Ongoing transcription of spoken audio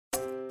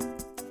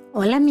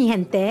Hola, mi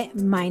gente.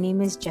 My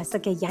name is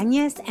Jessica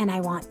Yanez, and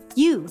I want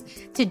you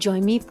to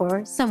join me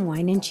for some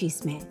Wine and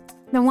Chisme.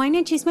 The Wine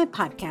and Chisme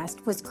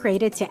podcast was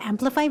created to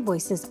amplify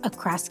voices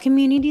across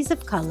communities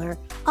of color,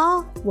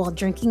 all while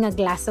drinking a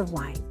glass of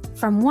wine.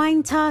 From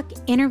wine talk,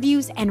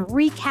 interviews, and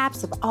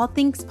recaps of all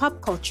things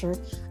pop culture,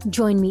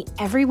 join me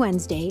every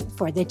Wednesday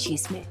for the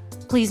Chisme.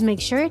 Please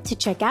make sure to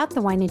check out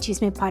the Wine and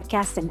Chisme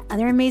podcast and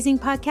other amazing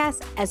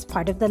podcasts as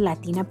part of the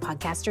Latina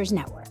Podcasters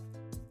Network.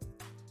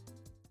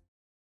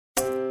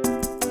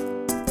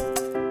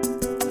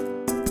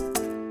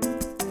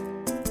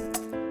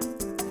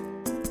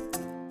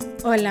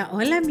 Hola,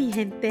 hola, mi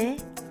gente.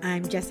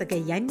 I'm Jessica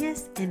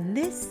Yanez, and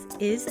this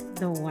is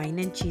the Wine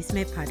and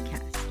Chisme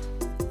podcast,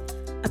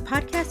 a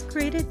podcast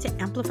created to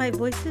amplify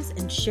voices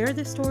and share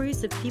the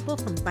stories of people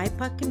from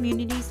BIPOC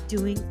communities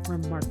doing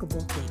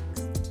remarkable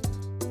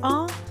things,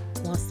 all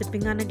while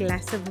sipping on a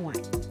glass of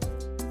wine.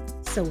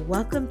 So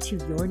welcome to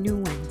your new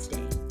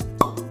Wednesday.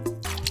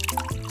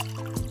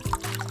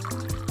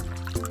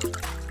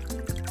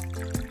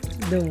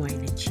 The Wine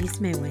and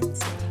Chisme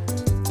Wednesday.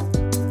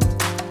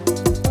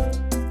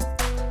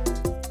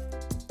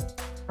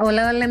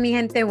 Hola, hola, mi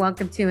gente.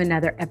 Welcome to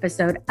another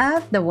episode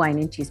of the Wine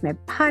and Chisme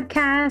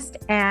podcast.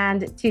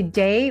 And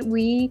today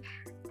we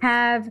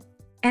have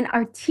an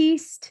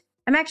artiste.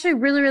 I'm actually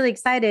really, really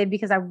excited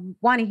because I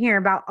want to hear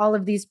about all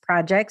of these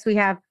projects. We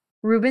have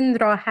Ruben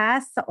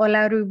Rojas.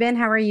 Hola, Ruben.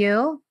 How are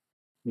you?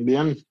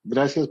 Bien,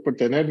 gracias por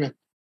tenerme.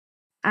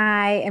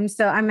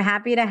 I'm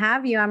happy to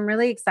have you. I'm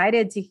really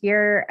excited to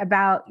hear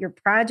about your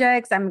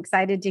projects. I'm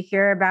excited to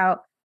hear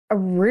about a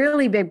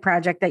really big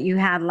project that you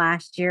had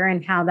last year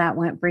and how that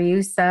went for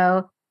you.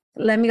 So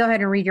let me go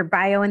ahead and read your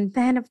bio. And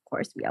then, of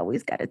course, we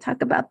always got to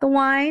talk about the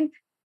wine.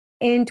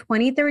 In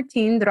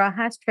 2013,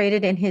 Rojas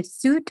traded in his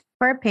suit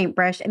for a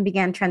paintbrush and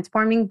began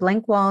transforming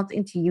blank walls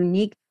into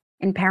unique,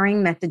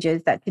 empowering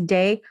messages that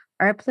today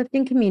are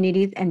uplifting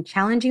communities and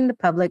challenging the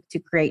public to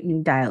create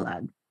new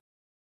dialogue.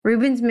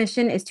 Ruben's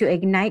mission is to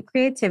ignite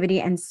creativity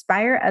and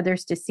inspire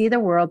others to see the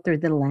world through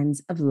the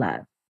lens of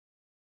love.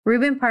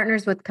 Ruben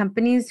partners with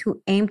companies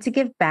who aim to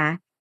give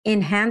back,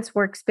 enhance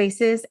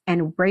workspaces,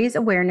 and raise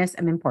awareness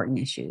of important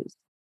issues.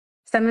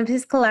 Some of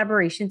his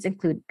collaborations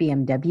include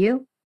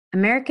BMW,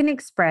 American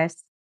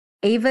Express,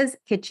 Ava's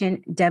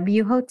Kitchen,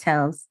 W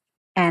Hotels,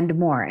 and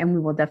more. And we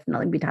will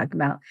definitely be talking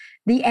about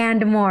the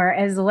and more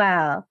as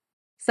well.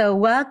 So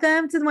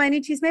welcome to the Wine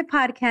and Chisme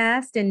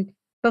podcast. And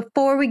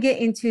before we get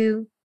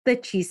into the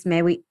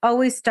chisme, we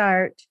always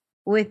start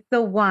with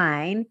the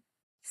wine.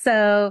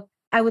 So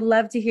I would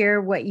love to hear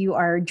what you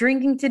are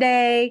drinking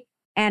today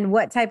and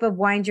what type of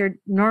wines you're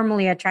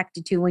normally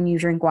attracted to when you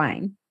drink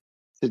wine.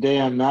 Today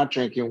I'm not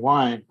drinking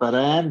wine, but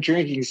I am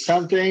drinking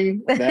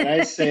something that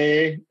I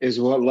say is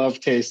what love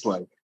tastes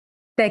like.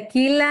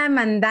 Tequila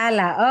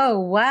Mandala. Oh,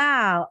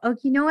 wow. Oh,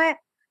 you know what?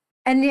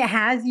 And it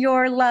has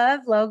your love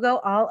logo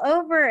all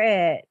over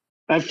it.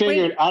 I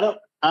figured I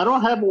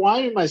don't have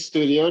wine in my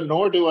studio,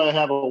 nor do I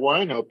have a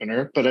wine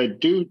opener, but I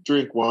do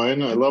drink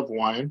wine. I love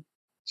wine.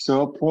 So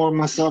I'll pour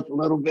myself a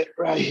little bit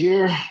right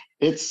here.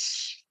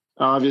 It's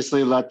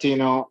obviously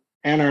Latino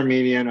and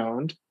Armenian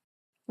owned.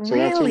 So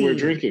That's what we're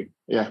drinking.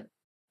 Yeah.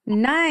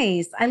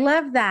 Nice. I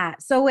love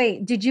that. So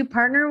wait, did you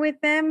partner with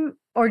them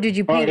or did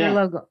you paint your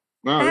logo?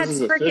 No, that's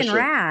freaking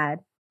rad.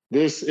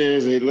 This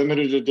is a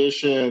limited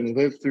edition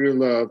Live Through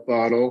Love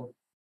bottle.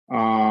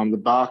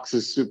 The box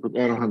is super,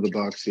 I don't have the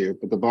box here,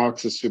 but the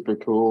box is super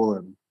cool.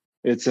 And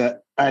it's a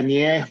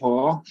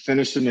añejo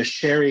finished in a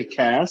sherry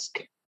cask.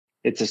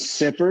 It's a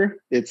sipper.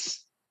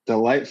 It's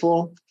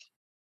delightful.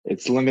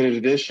 It's limited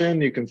edition.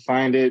 You can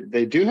find it.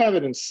 They do have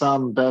it in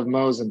some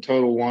Bevmos and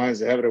Total Wines.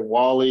 They have it at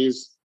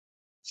Wally's,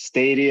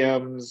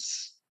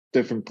 stadiums,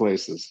 different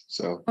places.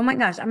 So, oh my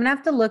gosh, I'm gonna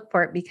have to look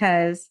for it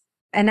because,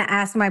 and I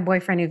asked my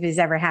boyfriend if he's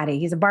ever had it.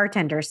 He's a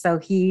bartender, so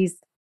he's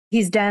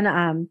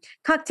done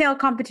cocktail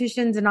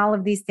competitions and all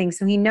of these things.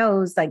 So he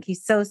knows, like,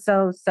 he's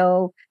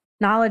so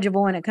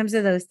knowledgeable when it comes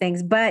to those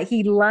things. But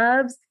he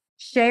loves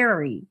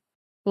sherry.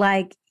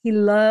 Like, he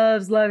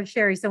loves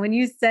sherry. So when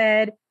you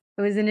said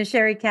it was in a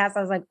sherry cask,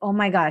 I was like, oh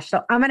my gosh.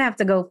 So I'm going to have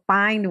to go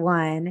find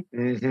one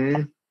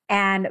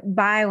and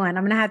buy one.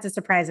 I'm going to have to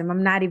surprise him.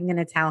 I'm not even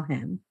going to tell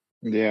him.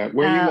 Yeah.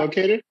 Where are you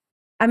located?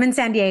 I'm in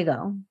San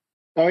Diego.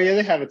 Oh, yeah.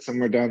 They have it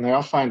somewhere down there.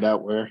 I'll find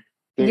out where.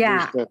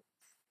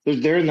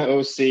 They're in the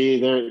OC.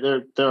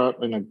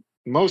 They're in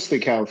mostly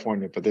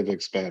California, but they've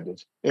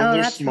expanded. And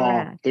they're small.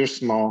 Rad. They're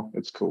small.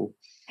 It's cool.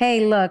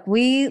 Hey, look,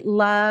 we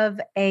love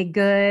a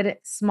good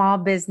small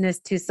business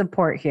to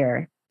support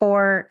here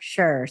for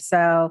sure.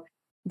 So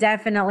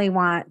definitely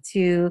want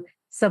to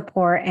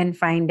support and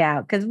find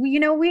out because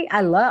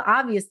I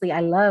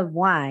love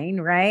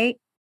wine, right?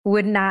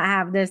 Would not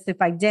have this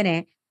if I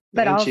didn't,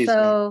 but and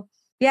also,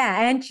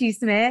 and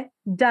chisme,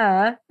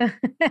 duh. but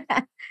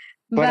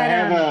I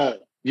have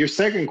your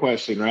second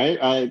question,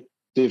 right?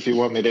 If you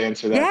want me to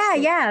answer that.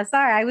 Yeah.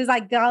 Sorry, I was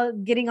like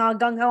getting all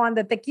gung ho on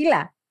the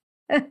tequila.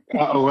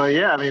 Well,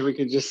 yeah. I mean, we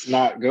could just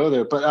not go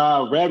there.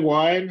 But red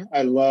wine,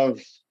 I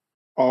love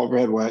all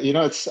red wine.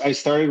 I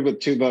started with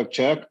 $2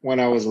 Chuck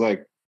when I was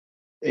like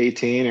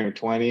 18 or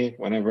 20,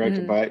 whenever I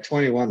could buy it,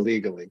 21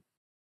 legally.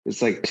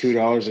 It's like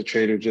 $2 at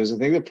Trader Joe's. I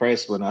think the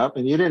price went up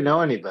and you didn't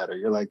know any better.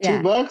 You're like,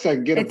 Yeah. $2, I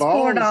can get a It's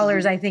bottle.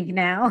 $4, I think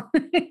now.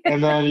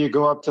 And then you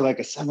go up to like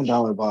a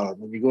 $7 bottle.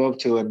 Then you go up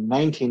to a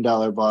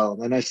 $19 bottle.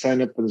 Then I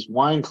signed up for this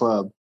wine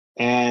club.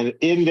 And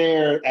in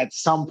there, at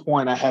some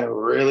point, I had a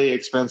really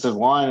expensive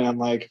wine. And I'm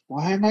like,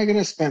 why am I going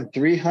to spend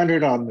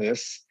 $300 on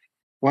this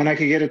when I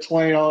could get a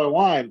 $20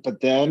 wine?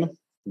 But then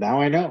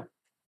now I know.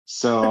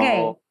 So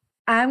okay,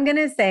 I'm going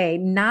to say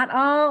not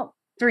all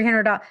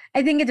 $300.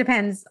 I think it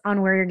depends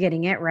on where you're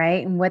getting it,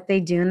 right? And what they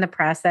do in the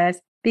process,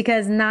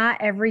 because not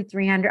every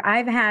 300.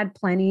 I've had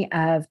plenty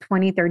of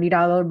 $20,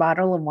 $30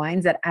 bottle of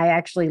wines that I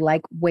actually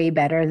like way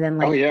better than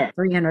like a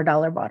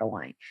 $300 bottle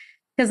wine.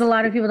 Because a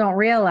lot of people don't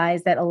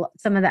realize that a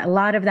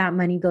lot of that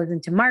money goes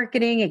into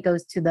marketing. It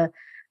goes to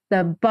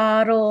the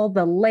bottle,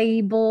 the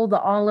label,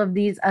 all of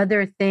these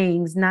other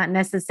things, not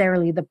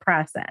necessarily the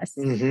process.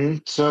 Mm-hmm.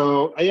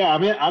 So yeah,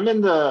 I'm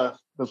in the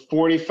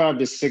 45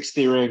 to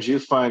 60 range. You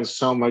find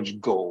so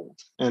much gold.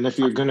 And if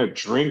you're gonna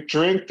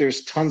drink,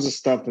 there's tons of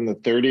stuff in the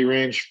 30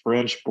 range,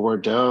 French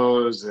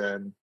Bordeaux's,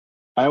 and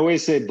I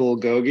always say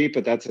bulgogi,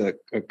 but that's a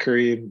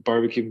Korean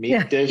barbecue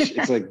meat dish.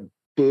 It's like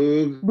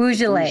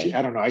Beaujolais.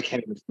 I don't know. I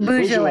can't even.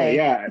 Beaujolais.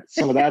 Yeah,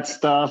 some of that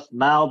stuff.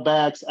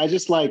 Malbecs. I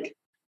just like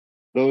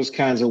those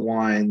kinds of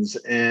wines,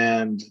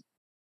 and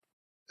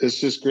it's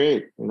just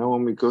great. You know,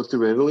 when we go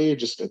through Italy,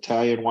 just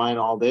Italian wine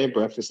all day,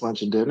 breakfast,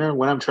 lunch, and dinner.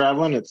 When I'm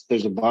traveling,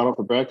 there's a bottle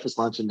for breakfast,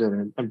 lunch, and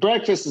dinner. And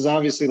breakfast is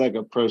obviously like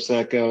a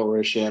prosecco or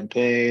a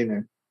champagne,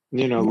 or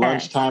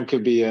lunchtime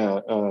could be a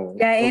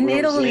in rosé.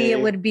 Italy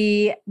it would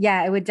be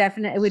it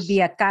would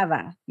be a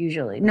cava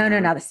usually.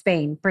 No,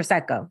 Spain,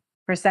 prosecco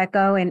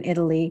in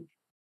Italy,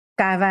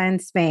 cava in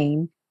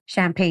Spain,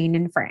 champagne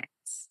in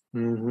France.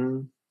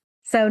 Mm-hmm.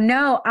 So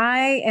no,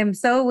 I am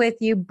so with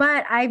you,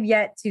 but I've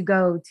yet to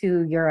go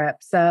to Europe.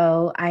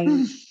 So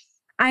I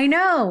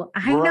know.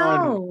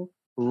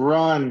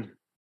 Run.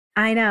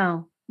 I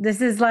know.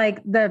 This is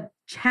like the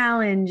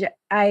challenge.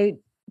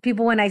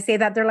 People, when I say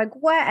that, they're like,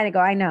 what? And I go,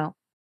 I know.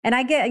 And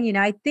I get,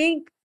 I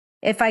think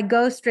if I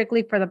go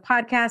strictly for the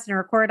podcast and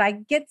record,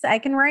 I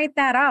can write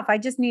that off. I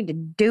just need to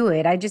do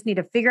it. I just need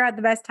to figure out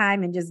the best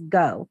time and just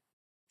go.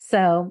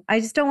 So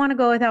I just don't want to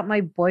go without my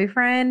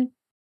boyfriend.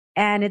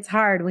 And it's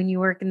hard when you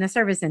work in the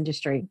service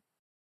industry.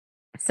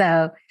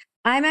 So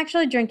I'm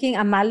actually drinking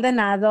a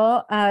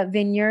Maldonado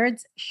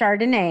Vineyards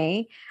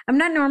Chardonnay. I'm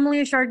not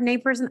normally a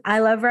Chardonnay person. I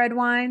love red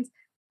wines,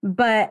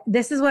 but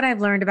this is what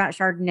I've learned about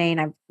Chardonnay.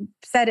 And I've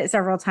said it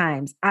several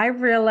times. I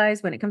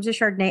realized when it comes to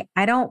Chardonnay,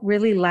 I don't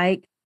really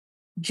like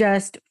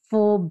just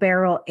full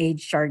barrel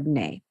aged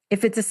Chardonnay.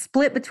 If it's a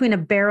split between a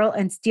barrel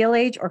and steel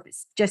age, or if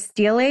it's just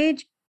steel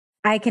age,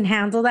 I can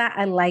handle that.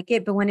 I like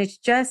it. But when it's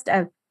just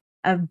a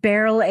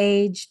barrel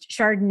aged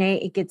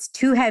Chardonnay, it gets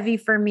too heavy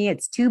for me.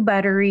 It's too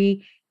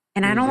buttery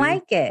and I don't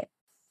like it.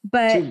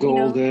 But too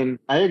golden.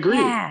 I agree.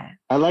 Yeah.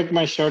 I like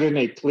my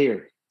Chardonnay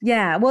clear.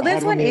 Yeah. Well,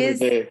 this one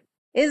is a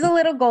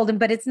little golden,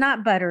 but it's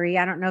not buttery.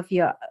 I don't know if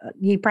you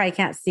probably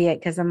can't see it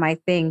because of my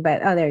thing,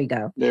 but there you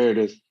go. There it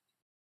is.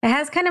 It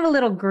has kind of a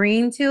little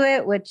green to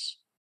it, which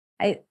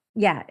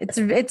it's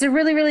a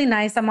really, really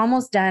nice. I'm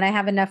almost done. I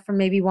have enough for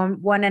maybe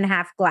one and a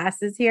half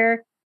glasses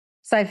here.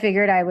 So I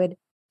figured I would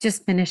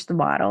just finish the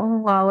bottle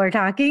while we're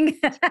talking.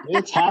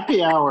 It's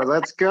happy hour.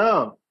 Let's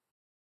go.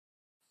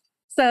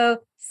 So,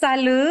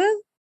 salud.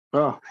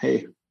 Oh,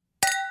 hey.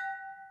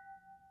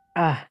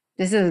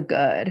 This is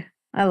good.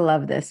 I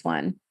love this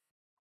one.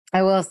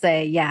 I will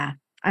say, yeah,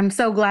 I'm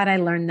so glad I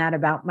learned that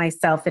about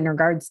myself in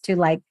regards to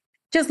like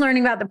just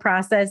learning about the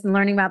process and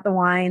learning about the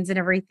wines and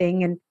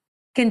everything, and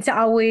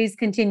always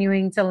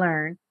continuing to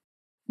learn.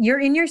 You're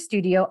in your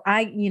studio.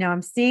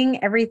 I'm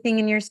seeing everything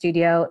in your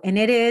studio, and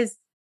it is,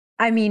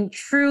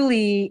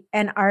 truly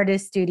an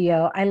artist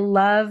studio. I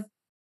love,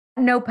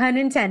 no pun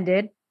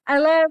intended, I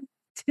love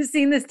to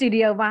see the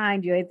studio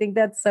behind you. I think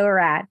that's so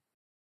rad.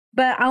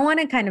 But I want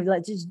to kind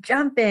of just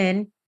jump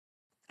in,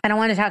 and I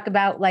want to talk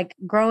about like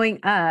growing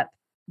up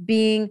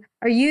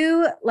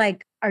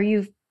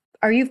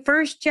are you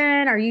first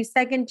gen? Are you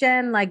second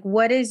gen? Like,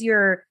 what is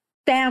your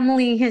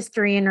family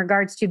history in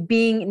regards to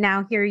being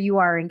now here you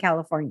are in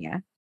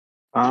California?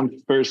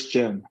 I'm first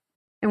gen.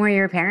 And where are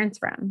your parents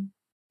from?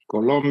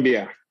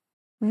 Colombia.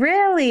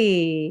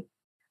 Really?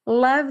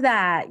 Love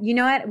that. You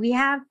know what?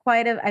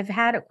 I've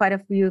had quite a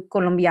few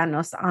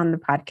Colombianos on the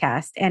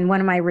podcast. And one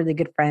of my really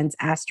good friends,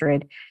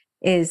 Astrid,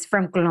 is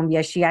from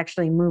Colombia. She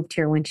actually moved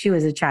here when she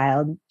was a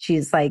child.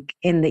 She's like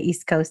in the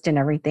East Coast and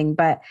everything.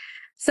 But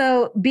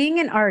so being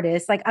an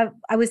artist, like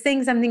I was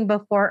saying something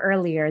before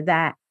earlier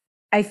that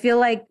I feel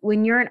like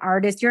when you're an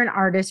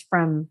artist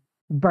from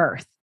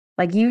birth.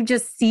 Like you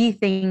just see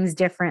things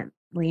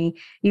differently.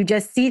 You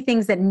just see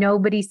things that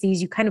nobody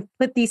sees. You kind of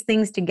put these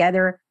things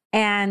together.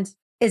 And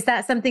is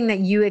that something that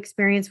you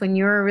experienced when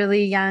you were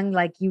really young?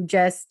 Like you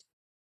just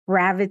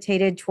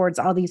gravitated towards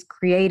all these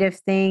creative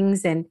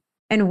things? And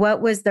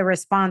what was the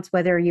response,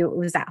 whether it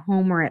was at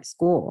home or at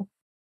school?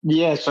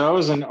 Yeah, so I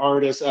was an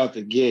artist out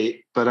the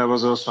gate, but I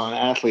was also an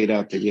athlete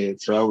out the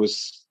gate. So I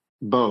was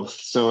both.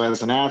 So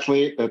as an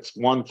athlete, that's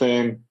one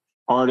thing.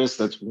 Artist,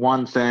 that's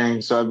one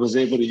thing. So I was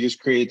able to use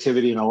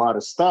creativity in a lot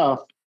of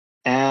stuff.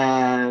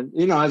 And,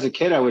 as a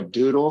kid, I would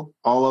doodle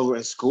all over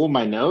at school,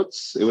 my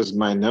notes. It was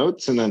my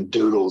notes, and then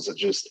doodles are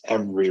just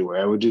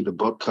everywhere. I would do the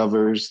book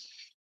covers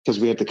because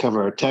we had to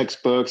cover our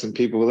textbooks, and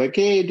people were like,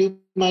 hey, do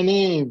my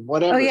name, Oh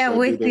whatever. yeah, So I'd do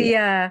with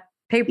the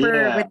paper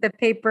yeah. with the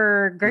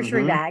paper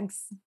grocery hmm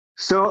bags.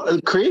 So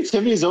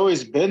creativity has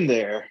always been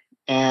there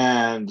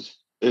and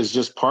is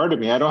just part of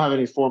me. I don't have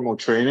any formal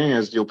training,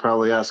 as you'll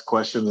probably ask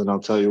questions and I'll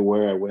tell you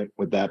where I went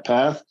with that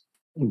path.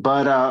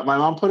 But my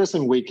mom put us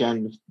in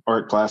weekend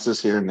art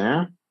classes here and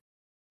there.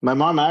 My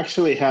mom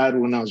actually had,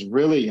 when I was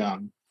really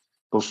young,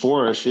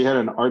 before she had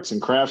an arts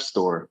and crafts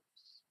store.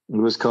 It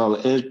was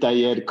called El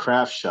Taller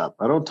Craft Shop.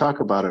 I don't talk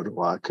about it a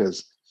lot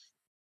because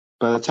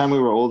by the time we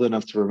were old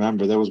enough to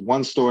remember, there was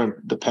one store in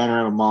the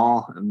Panorama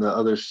Mall and the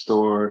other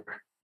store, I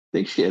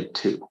think she had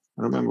two.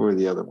 I don't remember where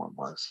the other one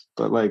was.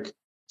 But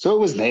so it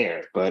was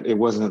there, but it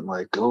wasn't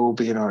like, go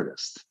be an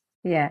artist.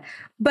 Yeah.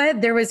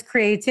 But there was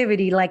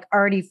creativity like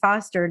already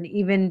fostered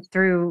even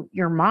through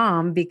your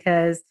mom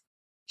because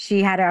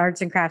she had an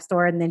arts and crafts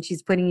store and then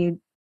she's putting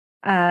you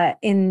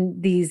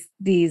in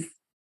these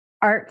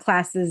art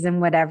classes and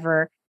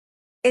whatever.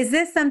 Is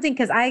this something,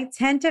 because I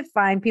tend to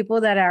find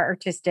people that are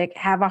artistic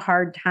have a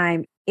hard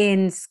time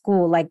in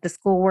school, like the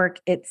schoolwork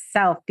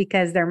itself,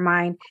 because their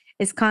mind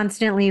is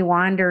constantly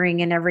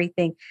wandering and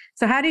everything.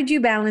 So how did you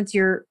balance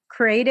your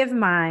creative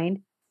mind,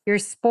 your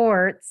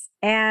sports,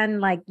 and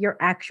like your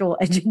actual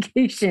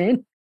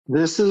education?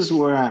 This is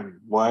where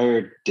I'm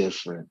wired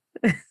different.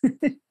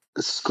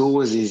 School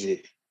was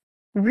easy.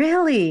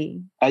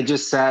 Really? I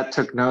just sat,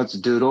 took notes,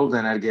 doodled,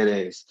 and I'd get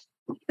A's.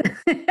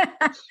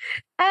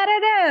 I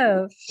don't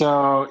know.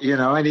 So,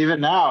 and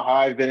even now, how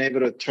I've been able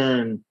to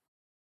turn,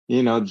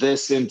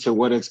 this into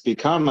what it's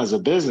become as a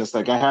business.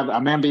 Like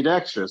I'm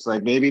ambidextrous.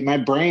 Like maybe my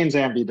brain's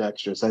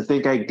ambidextrous. I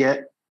think I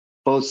get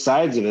both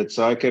sides of it.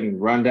 So I can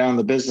run down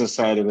the business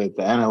side of it,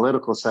 the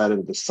analytical side of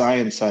it, the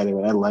science side of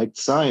it. I liked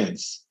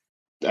science.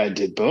 I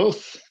did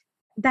both.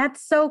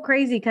 That's so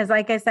crazy because,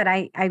 like I said,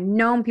 I've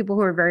known people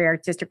who are very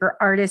artistic or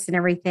artists and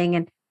everything,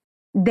 and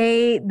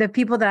the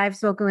people that I've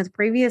spoken with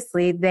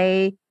previously,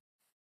 they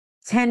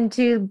tend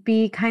to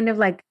be kind of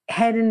like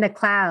head in the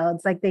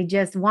clouds, like they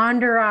just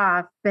wander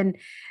off and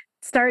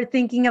start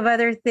thinking of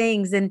other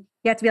things, and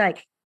you have to be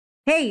like,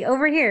 "Hey,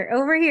 over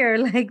here,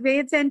 like pay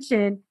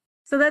attention."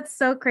 So that's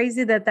so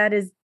crazy that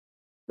is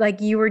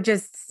like you were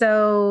just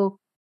so,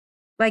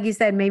 like you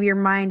said, maybe your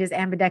mind is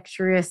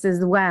ambidextrous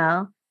as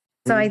well.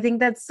 So I think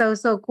that's so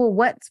cool.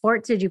 What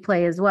sports did you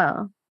play as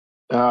well?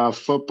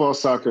 Football,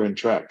 soccer, and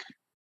track.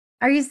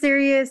 Are you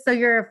serious? So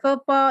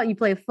you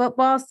play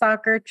football,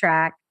 soccer,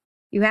 track.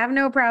 You have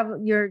no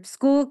problem. Your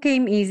school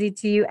came easy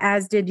to you,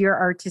 as did your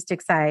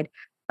artistic side.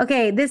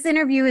 Okay, this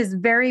interview is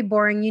very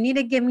boring. You need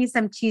to give me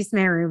some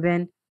chisme,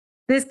 Ruben.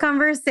 This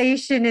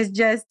conversation is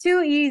just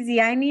too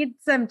easy. I need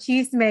some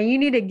chisme. You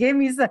need to give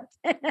me some.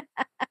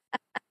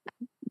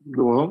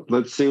 Well,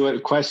 let's see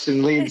what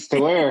question leads to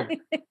where.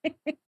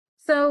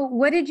 So,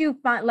 what did you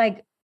find?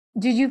 Like,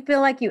 did you feel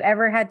like you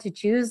ever had to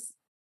choose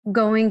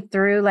going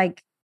through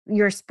like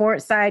your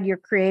sports side, your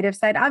creative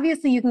side?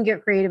 Obviously, you can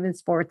get creative in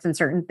sports and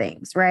certain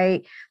things,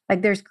 right?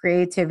 Like, there's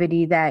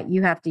creativity that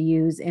you have to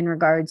use in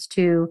regards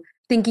to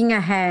thinking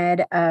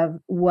ahead of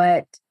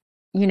what,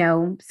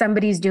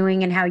 somebody's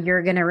doing and how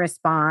you're going to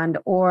respond,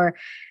 or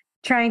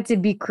trying to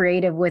be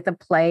creative with a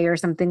play or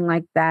something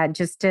like that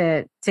just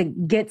to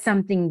get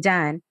something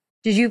done.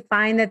 Did you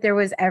find that there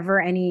was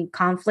ever any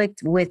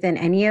conflict within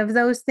any of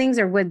those things,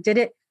 or did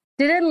it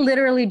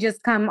literally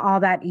just come all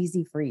that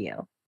easy for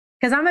you?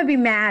 Because I'm gonna be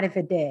mad if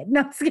it did.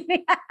 No, I'm just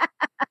kidding.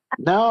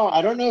 No,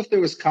 I don't know if there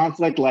was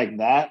conflict like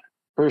that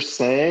per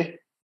se.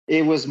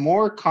 It was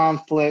more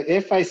conflict.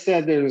 If I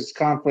said there was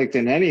conflict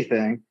in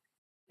anything,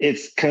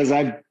 it's because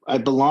I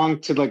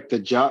belonged to like the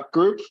jock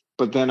group,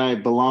 but then I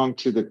belonged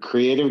to the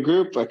creative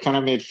group. I kind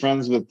of made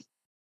friends with,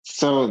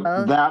 so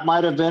Oh, that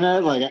might have been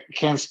it. Like I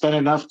can't spend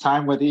enough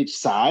time with each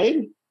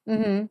side,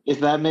 mm-hmm. if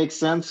that makes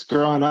sense.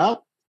 Growing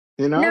up,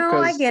 No, I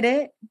because get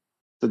it.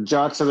 the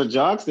jocks are the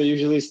jocks. They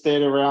usually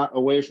stayed around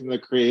away from the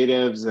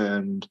creatives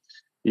and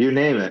you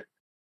name it.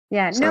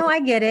 Yeah, no, So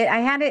I get it. I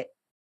had it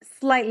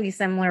slightly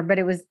similar, but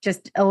it was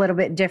just a little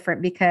bit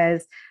different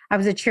because I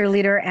was a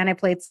cheerleader and I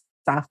played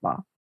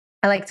softball.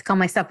 I like to call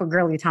myself a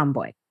girly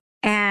tomboy.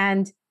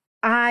 And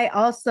I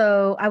was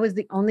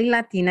the only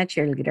Latina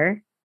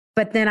cheerleader,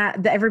 but then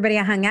everybody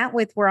I hung out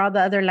with were all the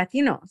other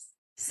Latinos.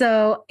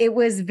 So it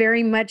was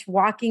very much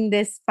walking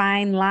this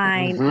fine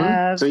line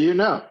of, so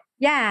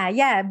yeah,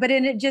 yeah, but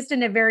just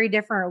in a very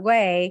different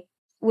way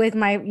with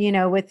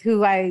with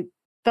who I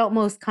felt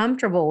most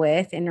comfortable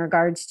with in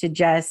regards to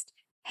just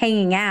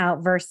hanging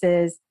out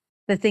versus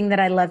the thing that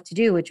I love to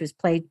do, which was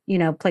play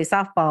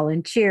softball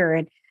and cheer.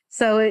 And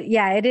so,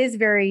 yeah, it is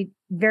very,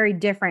 very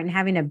different, and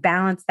having to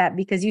balance that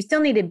because you still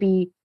need to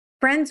be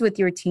friends with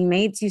your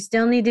teammates. You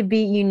still need to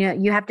be,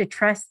 you have to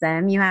trust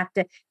them.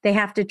 They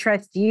have to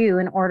trust you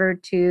in order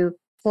to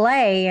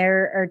play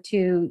or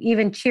to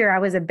even cheer. I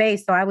was a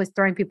bass, so I was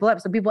throwing people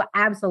up. So people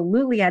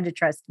absolutely had to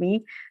trust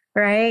me,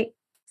 right?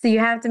 So you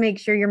have to make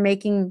sure you're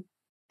making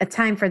a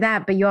time for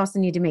that, but you also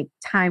need to make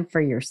time for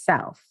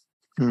yourself.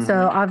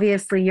 So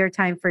obviously your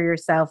time for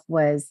yourself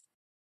was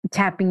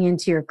tapping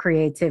into your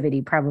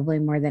creativity probably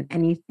more than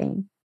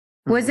anything.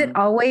 Was it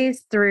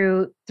always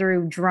through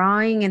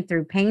drawing and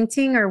through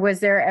painting, or was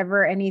there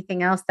ever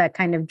anything else that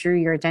kind of drew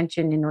your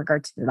attention in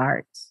regards to the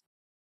arts?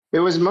 It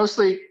was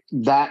mostly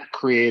that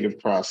creative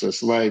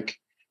process. Like,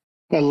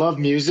 I love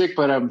music,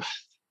 but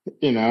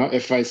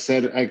if I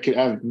said I could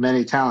have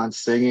many talents,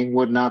 singing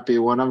would not be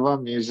one of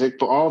them. Music,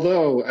 but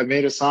although I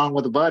made a song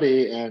with a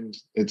buddy and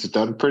it's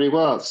done pretty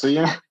well.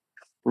 So,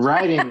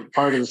 writing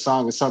part of the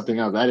song is something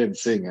else. I didn't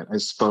sing it. I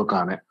spoke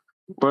on it.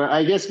 But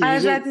I guess I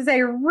was music, about to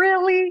say,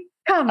 really?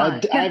 Come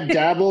on. I've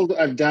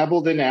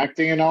dabbled in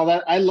acting and all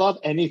that. I love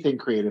anything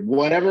creative,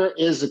 whatever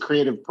is a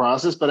creative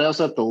process, but I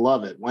also have to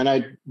love it. When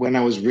I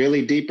was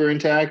really deeper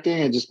into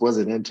acting, I just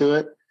wasn't into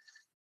it.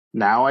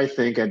 Now I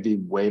think I'd be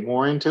way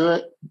more into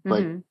it,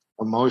 like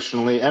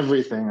emotionally,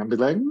 everything. I'd be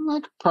like, I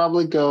could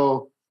probably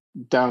go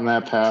down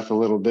that path a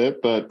little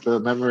bit, but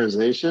the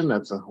memorization,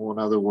 that's a whole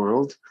other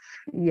world.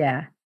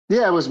 Yeah.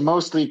 Yeah, it was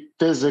mostly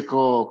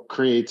physical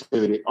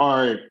creativity,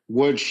 art,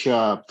 wood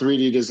shop,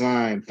 3D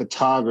design,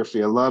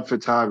 photography. I love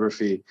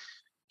photography,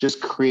 just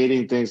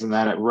creating things in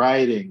that,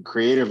 writing,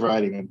 creative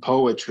writing, and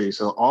poetry.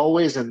 So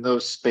always in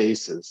those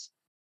spaces.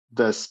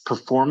 The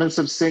performance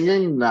of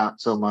singing, not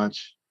so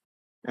much.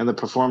 And the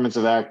performance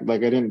of act,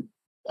 like I didn't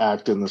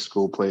act in the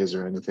school plays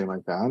or anything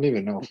like that. I don't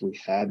even know if we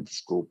had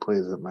school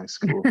plays at my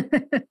school.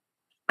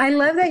 I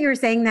love that you're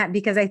saying that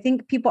because I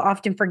think people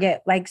often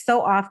forget, like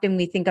so often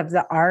we think of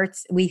the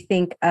arts, we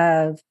think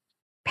of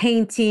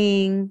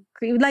painting,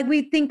 like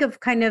we think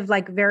of kind of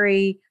like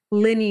very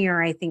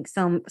linear, I think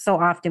so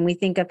often we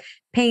think of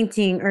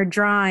painting or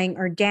drawing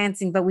or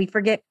dancing, but we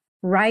forget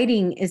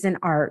writing is an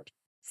art,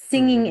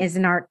 singing is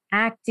an art,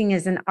 acting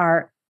is an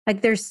art.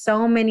 Like there's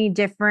so many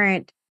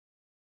different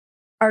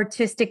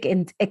artistic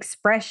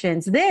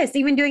expressions. This,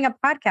 even doing a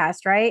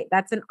podcast, right?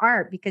 That's an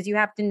art because you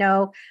have to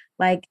know,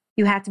 like,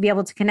 you have to be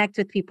able to connect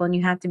with people and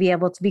you have to be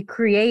able to be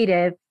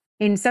creative.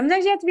 And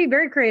sometimes you have to be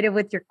very creative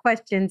with your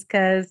questions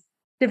because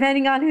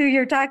depending on who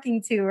you're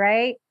talking to,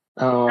 right?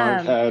 Oh,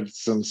 I've had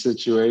some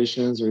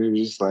situations where you're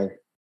just like,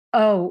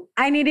 oh,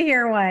 I need to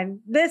hear one.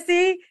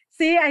 See,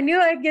 I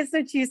knew I'd get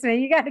some cheese, man.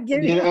 You got to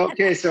give me one.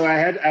 Okay, so I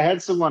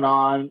had someone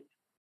on.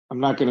 I'm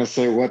not going to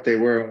say what they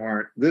were and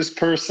weren't. This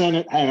person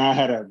and I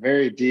had a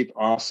very deep,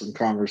 awesome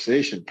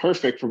conversation,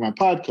 perfect for my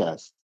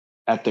podcast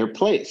at their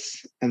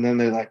place. And then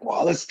they're like,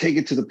 well, let's take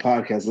it to the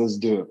podcast. Let's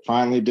do it.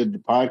 Finally did the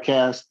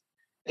podcast.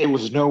 It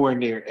was nowhere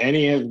near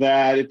any of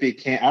that. It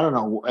became, I don't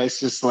know. It's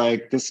just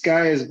like, the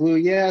sky is blue.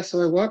 Yeah.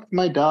 So I walked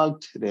my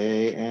dog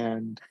today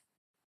and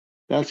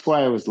that's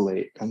why I was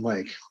late. I'm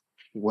like,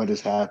 what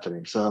is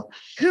happening? So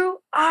who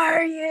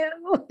are you?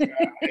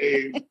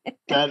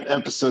 That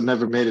episode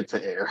never made it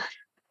to air.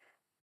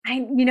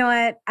 You know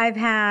what? I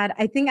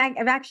think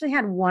I've actually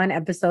had one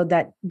episode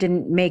that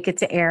didn't make it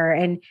to air.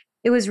 And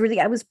it was really,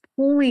 I was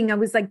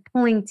like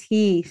pulling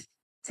teeth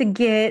to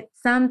get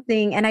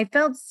something. And I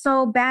felt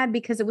so bad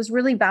because it was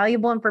really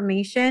valuable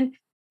information,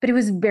 but it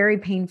was very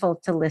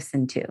painful to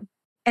listen to.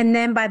 And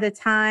then by the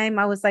time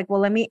I was like, well,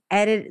 let me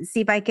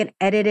see if I can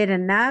edit it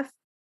enough.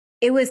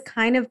 It was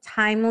kind of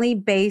timely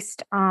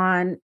based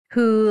on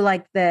who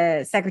like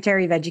the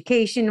Secretary of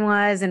Education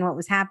was and what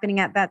was happening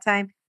at that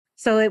time.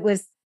 So it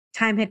was,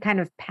 time had kind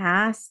of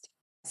passed.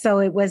 So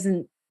it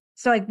wasn't,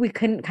 so like we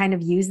couldn't kind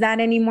of use that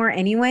anymore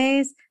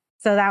anyways.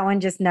 So that one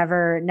just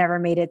never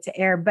made it to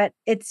air. But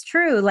it's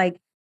true.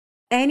 Like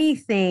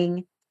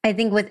anything, I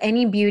think with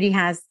any beauty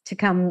has to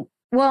come.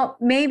 Well,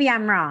 maybe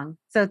I'm wrong.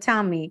 So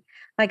tell me,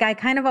 like, I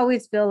kind of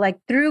always feel like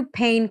through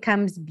pain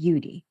comes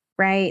beauty,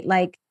 right?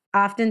 Like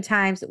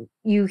oftentimes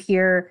you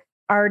hear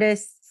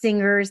artists,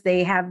 singers,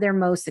 they have their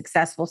most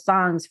successful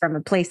songs from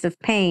a place of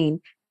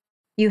pain.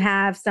 You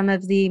have some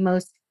of the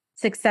most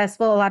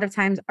successful, a lot of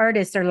times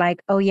artists are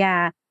like, oh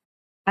yeah,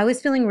 I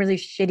was feeling really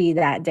shitty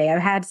that day. I've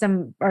had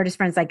some artist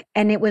friends like,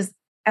 and it was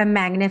a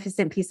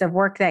magnificent piece of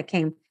work that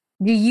came.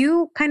 Do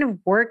you kind of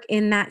work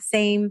in that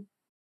same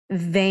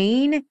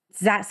vein? Is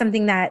that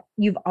something that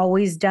you've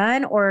always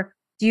done? Or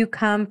do you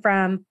come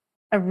from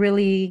a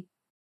really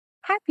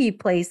happy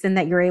place and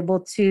that you're able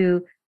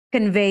to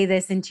convey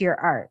this into your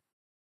art?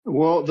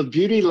 Well, the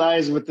beauty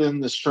lies within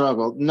the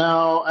struggle.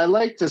 No, I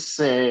like to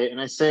say, and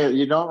I say it,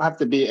 you don't have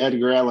to be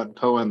Edgar Allan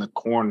Poe in the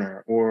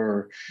corner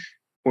or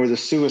the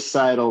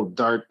suicidal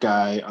dark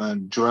guy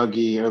on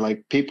druggy, or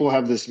like people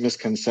have this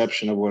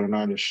misconception of what an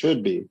artist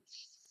should be,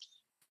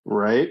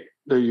 right?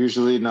 They're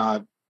usually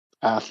not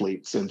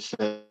athletes and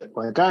fit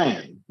like I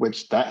am,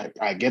 which that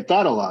I get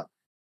that a lot.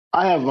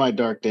 I have my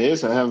dark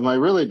days. I have my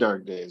really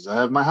dark days. I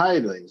have my high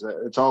days.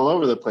 It's all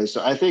over the place.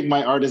 So I think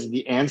my art is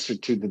the answer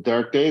to the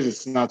dark days.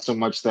 It's not so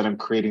much that I'm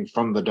creating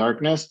from the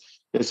darkness.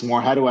 It's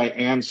more, how do I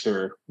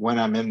answer when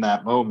I'm in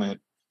that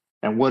moment?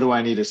 And what do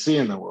I need to see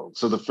in the world?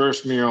 So the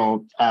first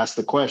mural asked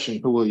the question,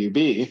 who will you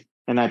be?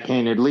 and I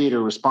painted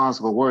leader,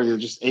 responsible, worthy,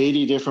 just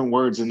 80 different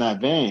words in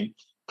that vein.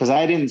 Because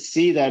I didn't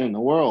see that in the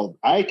world.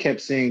 I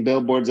kept seeing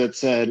billboards that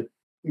said,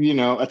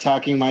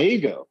 attacking my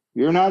ego.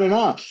 You're not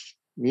enough.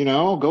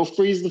 Go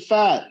freeze the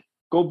fat.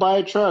 Go buy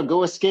a truck.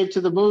 Go escape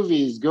to the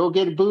movies. Go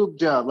get a boob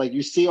job. Like,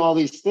 you see all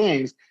these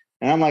things.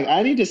 And I'm like,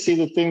 I need to see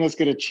the thing that's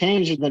going to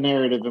change the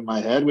narrative in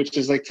my head, which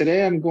is like,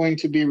 today I'm going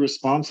to be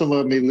responsible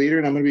and be a leader,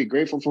 and I'm going to be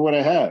grateful for what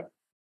I have.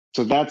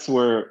 So that's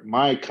where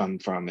my come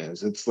from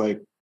is. It's like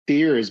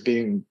fear is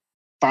being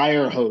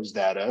fire hosed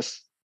at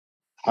us.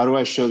 How do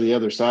I show the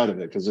other side of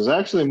it? Because there's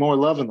actually more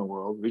love in the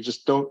world. We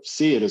just don't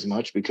see it as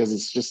much because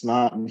it's just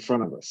not in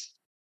front of us.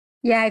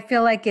 Yeah, I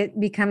feel like it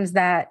becomes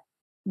that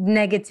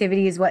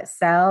negativity is what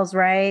sells,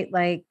 right?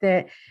 Like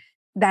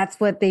that's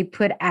what they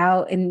put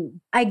out.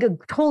 And I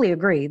totally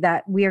agree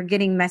that we are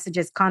getting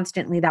messages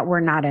constantly that we're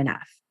not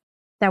enough,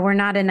 that we're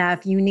not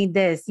enough. You need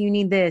this, you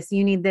need this,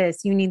 you need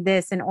this, you need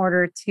this in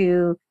order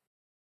to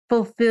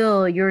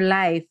fulfill your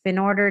life, in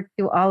order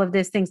to all of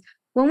these things.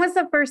 When was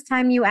the first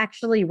time you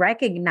actually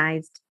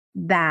recognized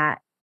that,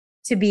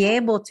 to be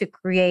able to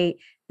create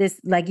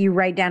this, like you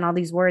write down all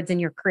these words and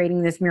you're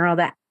creating this mural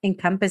that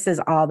encompasses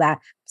all that?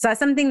 So that's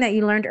something that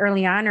you learned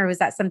early on, or was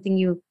that something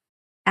you,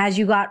 as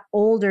you got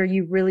older,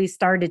 you really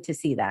started to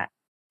see that?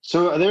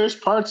 So there's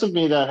parts of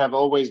me that have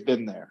always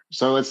been there.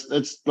 So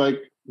it's like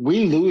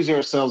we lose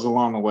ourselves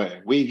along the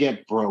way. We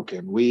get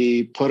broken.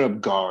 We put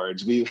up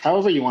guards.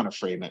 However you want to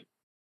frame it.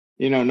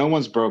 No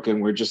one's broken.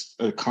 We're just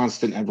a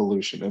constant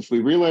evolution. If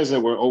we realize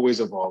that we're always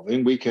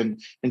evolving, we can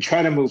and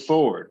try to move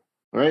forward.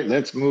 Right?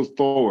 Let's move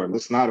forward.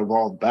 Let's not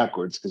evolve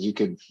backwards, because you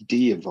can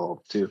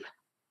de-evolve too.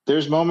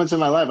 There's moments in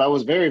my life I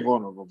was very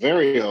vulnerable,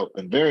 very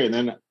open, and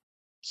then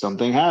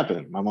something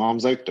happened. My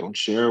mom's like, don't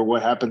share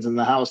what happens in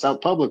the house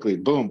out publicly.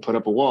 Boom, put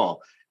up a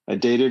wall. I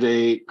dated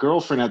a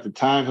girlfriend at the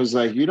time who's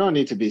like, you don't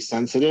need to be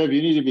sensitive.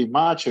 You need to be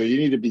macho. You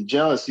need to be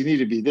jealous. You need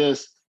to be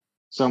this.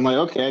 So I'm like,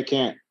 okay, I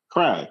can't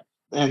cry.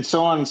 And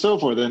so on and so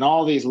forth. And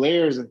all these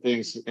layers and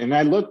things. And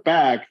I look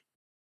back,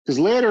 because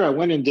later I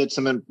went and did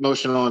some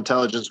emotional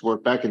intelligence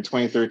work back in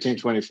 2013,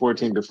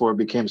 2014, before it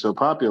became so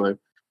popular.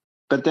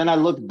 But then I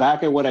looked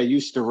back at what I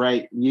used to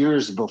write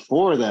years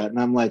before that, and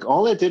I'm like,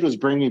 all it did was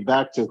bring me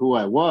back to who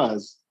I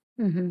was.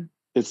 Mm-hmm.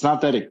 It's not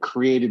that it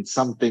created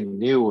something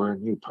new or a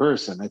new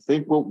person. I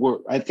think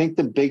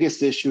the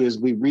biggest issue is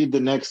we read the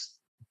next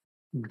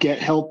get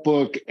help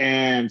book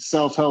and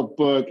self-help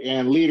book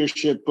and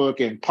leadership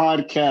book and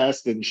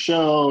podcast and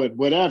show and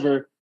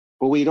whatever,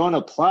 but we don't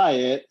apply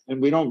it,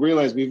 and we don't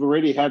realize we've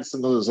already had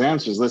some of those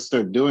answers. Let's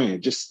start doing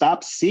it. Just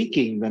stop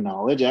seeking the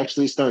knowledge,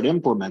 actually start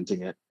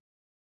implementing it.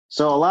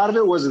 So a lot of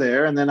it was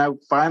there. And then I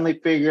finally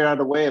figured out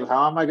a way of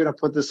how am I going to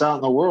put this out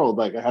in the world?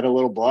 Like, I had a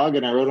little blog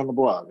and I wrote on the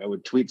blog. I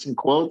would tweet some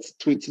quotes.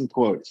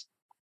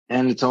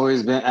 And it's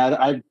always been,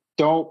 I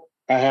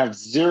have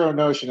zero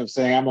notion of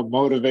saying I'm a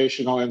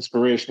motivational,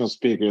 inspirational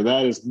speaker.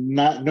 That is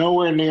not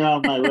nowhere near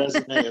on my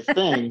resume of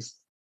things.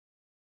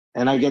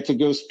 And I get to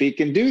go speak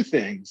and do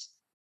things.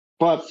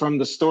 But from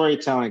the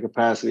storytelling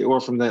capacity,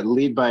 or from that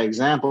lead by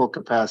example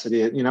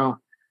capacity,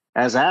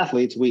 as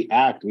athletes, we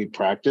act, we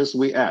practice,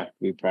 we act,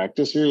 we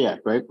practice, we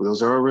react, right?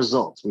 Those are our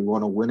results. We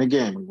want to win a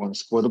game. We want to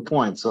score the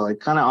points. So I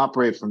kind of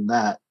operate from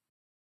that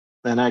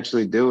and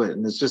actually do it.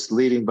 And it's just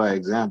leading by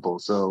example.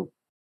 So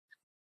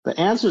the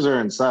answers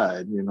are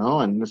inside,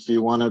 and if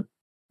you want to,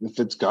 if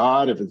it's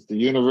God, if it's the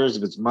universe,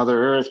 if it's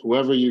Mother Earth,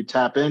 whoever you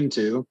tap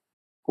into,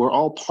 we're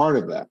all part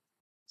of that.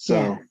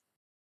 So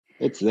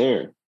It's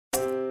there.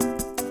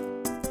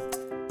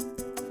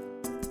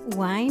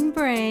 Wine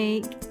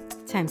break.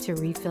 Time to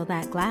refill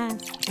that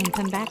glass and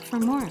come back for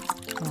more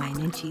Wine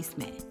and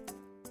Chisme.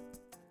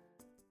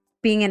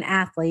 Being an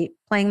athlete,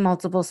 playing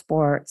multiple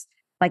sports,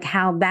 like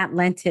how that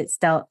lent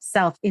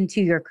itself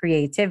into your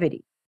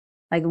creativity.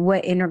 Like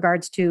what in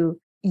regards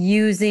to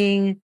you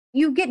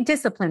get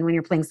discipline when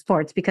you're playing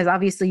sports, because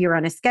obviously you're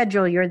on a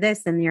schedule, you're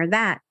this and you're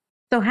that.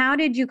 So how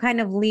did you kind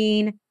of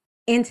lean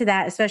into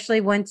that, especially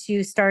once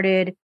you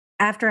started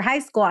after high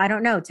school? I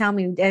don't know. Tell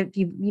me, if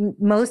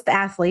most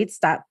athletes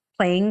stop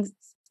playing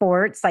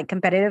sports, like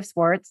competitive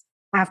sports,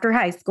 after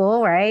high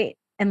school, right?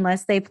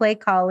 Unless they play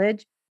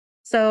college.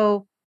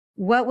 So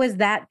what was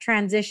that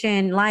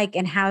transition like,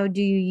 and how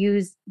do you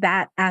use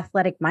that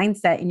athletic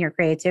mindset in your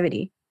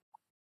creativity?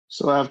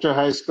 So after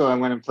high school, I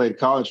went and played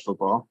college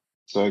football.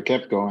 So I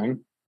kept going.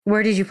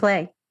 Where did you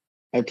play?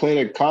 I played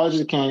at College of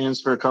the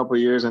Canyons for a couple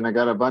of years, and I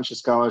got a bunch of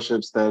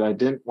scholarships that I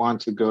didn't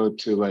want to go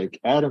to, like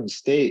Adams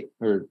State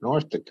or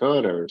North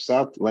Dakota or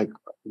South, like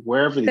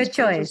wherever these Good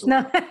choice.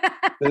 No.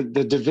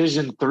 the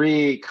Division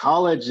III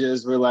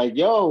colleges were like,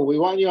 yo, we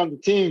want you on the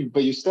team,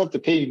 but you still have to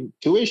pay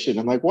tuition.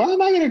 I'm like, why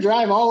am I going to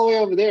drive all the way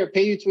over there,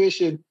 pay you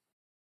tuition?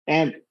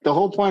 And the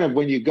whole point of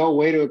when you go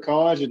away to a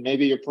college and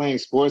maybe you're playing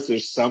sports,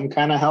 there's some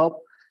kind of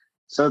help.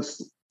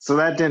 So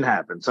that didn't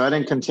happen. So I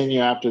didn't continue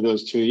after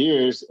those 2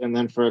 years. And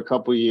then for a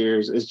couple of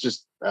years, it's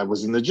just, I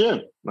was in the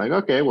gym. Like,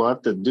 okay, well, I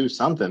have to do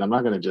something. I'm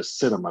not going to just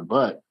sit on my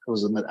butt. I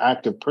was an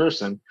active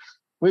person.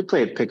 We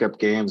played pickup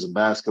games and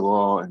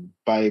basketball and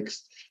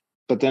bikes.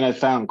 But then I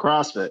found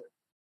CrossFit.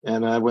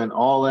 and I went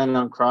all in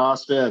on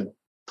CrossFit.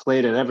 I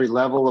played at every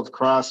level of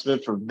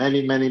CrossFit for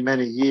many, many,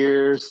 many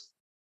years.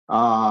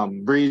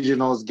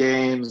 Regionals,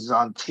 games,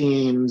 on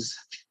teams.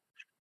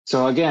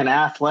 So again,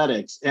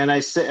 athletics. And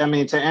I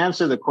mean, to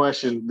answer the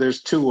question,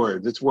 there's two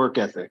words. It's work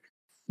ethic.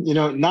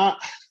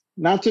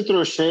 Not to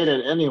throw shade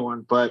at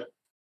anyone, but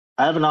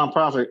I have a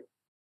nonprofit,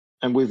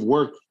 and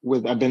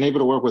I've been able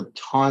to work with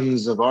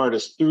tons of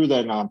artists through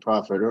that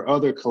nonprofit or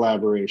other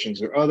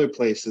collaborations or other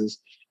places.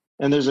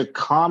 And there's a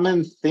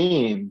common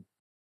theme,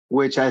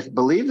 which I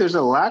believe there's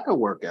a lack of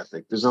work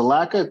ethic. There's a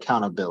lack of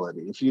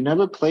accountability. If you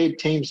never played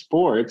team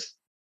sports,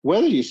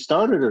 whether you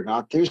started or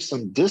not, there's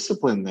some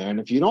discipline there.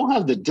 And if you don't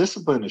have the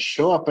discipline to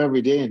show up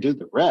every day and do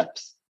the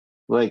reps,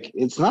 like,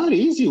 it's not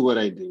easy what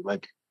I do.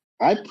 Like,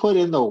 I put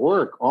in the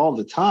work all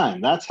the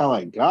time. That's how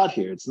I got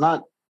here. It's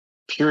not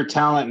pure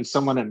talent and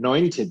someone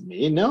anointed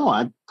me. No,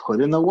 I put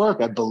in the work.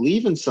 I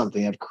believe in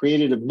something. I've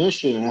created a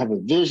mission and I have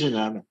a vision,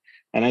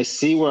 and I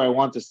see where I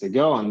want this to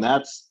go. And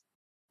that's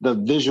the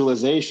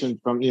visualization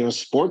from,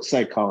 sports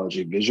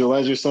psychology.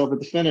 Visualize yourself at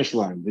the finish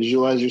line.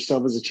 Visualize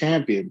yourself as a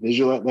champion.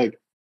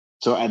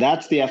 So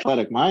that's the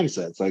athletic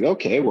mindset. It's like,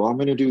 okay, well, I'm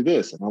going to do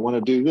this, and I want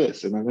to do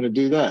this, and I'm going to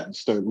do that, and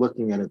start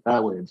looking at it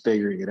that way and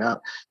figuring it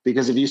out.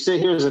 Because if you sit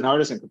here as an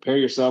artist and compare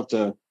yourself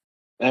to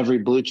every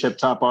blue chip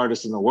top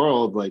artist in the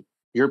world, like,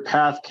 your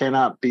path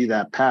cannot be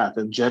that path.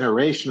 And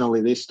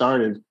generationally, they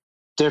started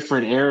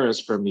different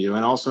eras from you.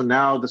 And also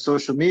now the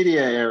social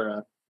media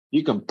era,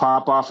 you can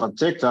pop off on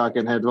TikTok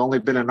and have only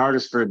been an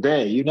artist for a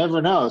day. You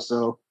never know.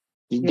 So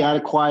you got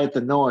to quiet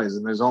the noise.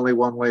 And there's only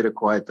one way to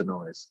quiet the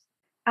noise.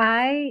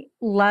 I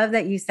love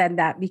that you said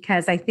that,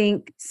 because I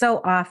think so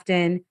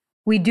often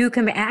we do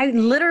I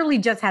literally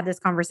just had this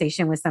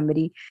conversation with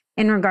somebody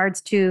in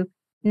regards to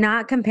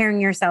not comparing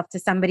yourself to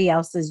somebody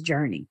else's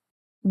journey,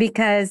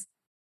 because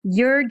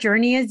your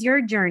journey is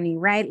your journey,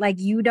 right? Like,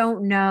 you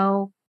don't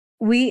know.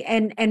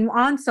 And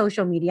on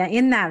social media,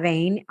 in that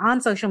vein,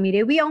 on social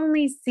media, we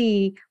only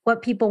see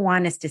what people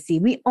want us to see.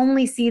 We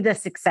only see the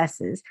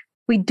successes.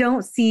 We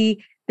don't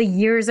see the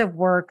years of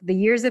work, the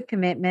years of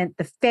commitment,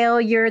 the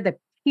failure, the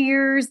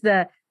tears,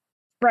 the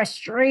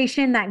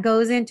frustration that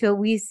goes into it.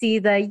 We see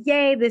the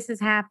yay, this is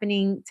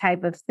happening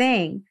type of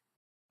thing.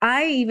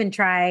 I even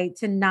try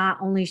to not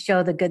only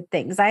show the good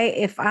things.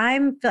 If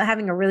I'm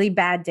having a really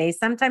bad day,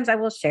 sometimes I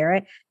will share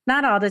it,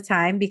 not all the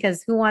time,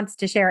 because who wants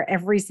to share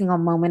every single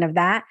moment of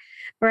that,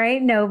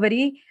 right?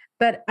 Nobody.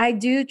 But I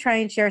do try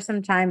and share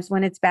sometimes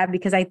when it's bad,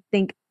 because I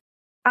think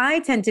I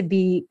tend to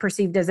be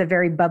perceived as a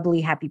very bubbly,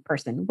 happy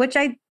person, which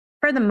I,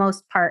 for the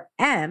most part,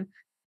 am.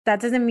 That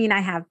doesn't mean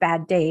I have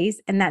bad days.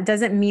 And that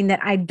doesn't mean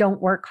that I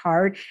don't work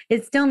hard.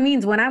 It still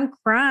means when I'm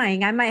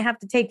crying, I might have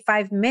to take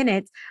 5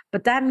 minutes,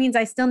 but that means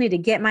I still need to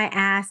get my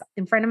ass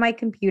in front of my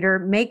computer,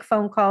 make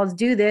phone calls,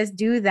 do this,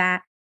 do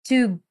that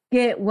to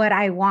get what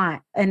I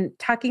want. And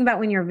talking about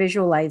when you're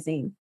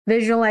visualizing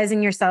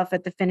yourself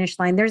at the finish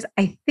line,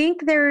 I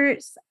think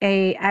there's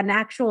an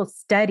actual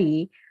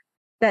study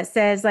that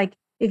says, like,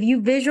 if you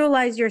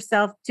visualize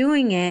yourself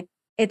doing it,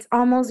 it's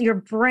almost your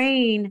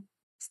brain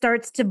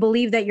starts to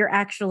believe that you're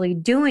actually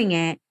doing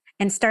it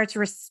and starts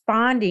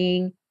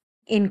responding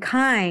in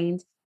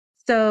kind.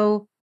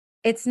 So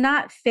it's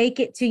not fake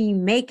it till you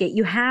make it.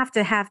 You have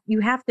to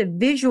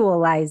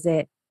visualize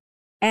it.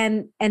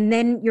 And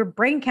then your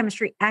brain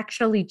chemistry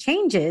actually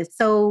changes.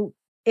 So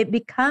it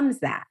becomes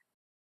that.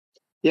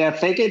 Yeah,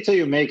 fake it till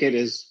you make it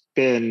has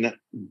been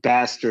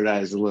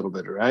bastardized a little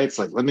bit, right? It's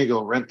like, let me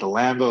go rent the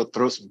Lambo,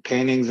 throw some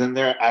paintings in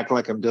there, act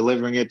like I'm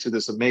delivering it to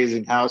this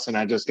amazing house and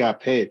I just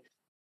got paid.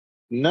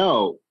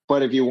 No,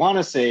 but if you want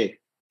to say,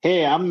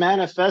 hey, I'm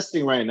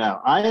manifesting right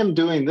now. I am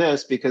doing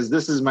this because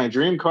this is my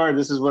dream card.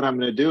 This is what I'm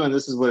going to do. And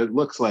this is what it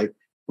looks like.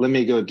 Let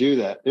me go do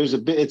that.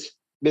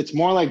 It's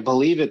more like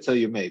believe it till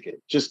you make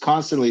it. Just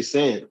constantly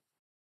say it.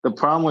 The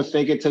problem with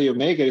fake it till you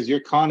make it is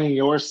you're conning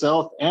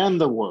yourself and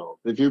the world.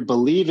 If you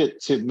believe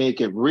it to make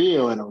it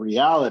real and a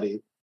reality,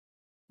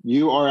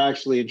 you are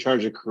actually in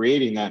charge of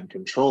creating that and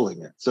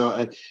controlling it.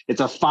 So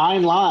it's a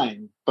fine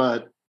line,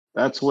 but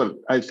that's what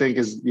I think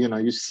is,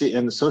 you see,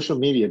 and the social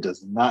media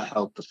does not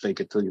help to fake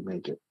it till you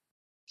make it.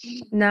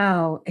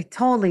 No, it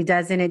totally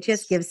doesn't. It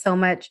just gives so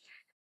much.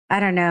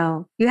 I don't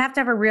know. You have to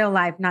have a real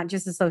life, not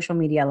just a social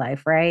media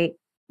life, right?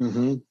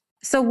 Mm-hmm.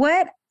 So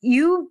what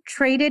you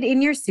traded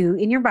in your suit,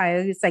 in your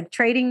bio, it's like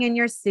trading in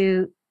your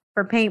suit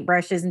for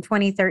paintbrushes in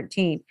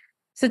 2013.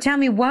 So tell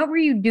me, what were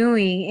you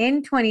doing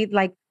in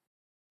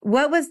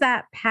what was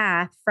that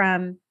path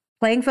from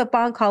playing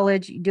football in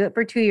college? You do it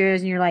for 2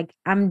 years and you're like,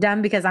 I'm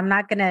done because I'm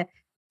not going to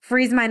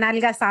freeze my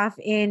nalgas off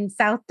in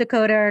South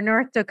Dakota or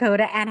North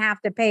Dakota and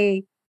have to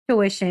pay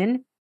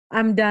tuition.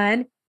 I'm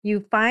done.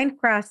 You find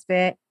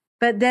CrossFit,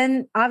 but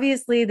then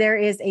obviously there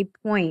is a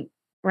point,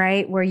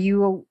 right, where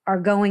you are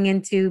going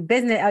into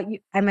business.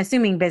 I'm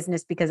assuming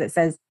business because it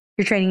says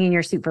you're training in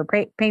your suit for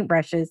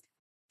paintbrushes.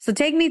 So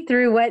take me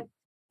through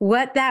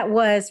what that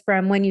was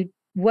from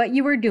what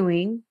you were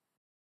doing.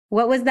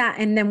 What was that?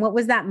 And then what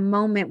was that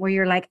moment where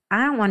you're like,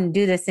 I don't want to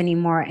do this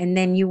anymore? And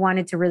then you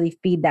wanted to really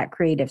feed that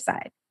creative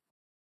side.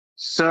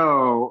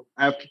 So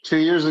after 2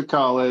 years of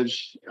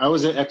college, I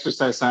was an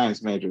exercise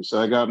science major.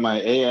 So I got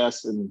my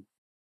AS in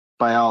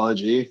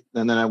biology,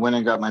 and then I went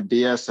and got my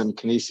BS in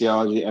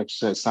kinesiology,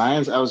 exercise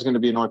science. I was going to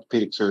be an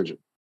orthopedic surgeon.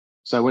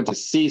 So I went to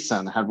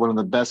CSUN, had one of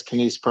the best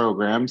kines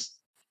programs.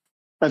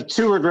 I have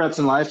two regrets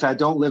in life. I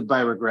don't live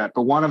by regret,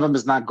 but one of them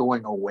is not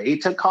going away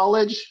to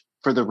college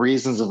for the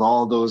reasons of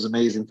all those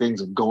amazing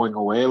things of going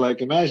away.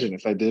 Like imagine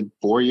if I did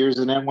 4 years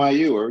in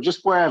NYU or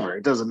just wherever,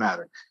 it doesn't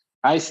matter.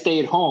 I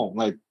stayed home.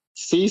 Like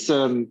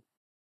CSUN,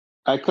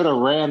 I could have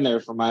ran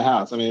there from my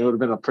house. I mean, it would have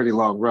been a pretty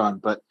long run,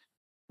 but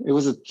it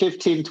was a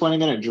 15,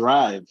 20-minute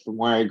drive from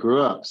where I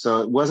grew up.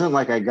 So it wasn't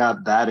like I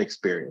got that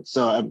experience.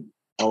 So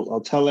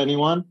I'll tell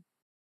anyone,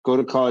 go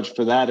to college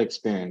for that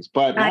experience.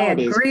 But I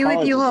nowadays, agree with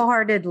college you is,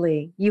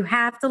 wholeheartedly. You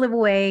have to live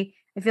away.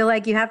 I feel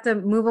like you have to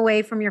move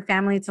away from your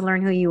family to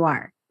learn who you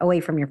are, away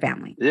from your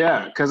family.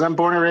 yeah, because I'm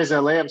born and raised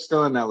in LA. I'm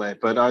still in LA,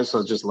 but I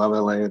also just love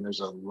LA. And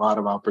there's a lot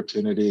of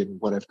opportunity. And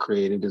what I've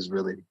created is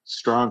really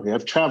strong.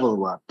 I've traveled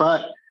a lot.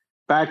 But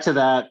back to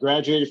that,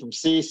 graduated from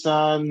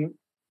CSUN.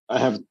 I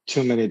have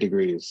too many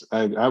degrees.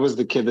 I was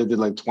the kid that did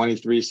like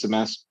 23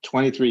 semesters,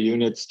 23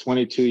 units,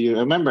 22 units.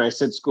 I remember I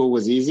said school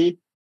was easy.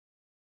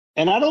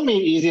 And I don't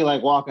mean easy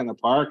like walking the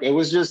park. It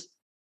was just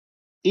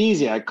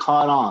easy. I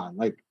caught on.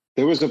 Like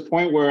there was a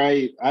point where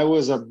I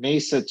was a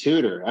Mesa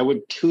tutor. I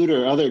would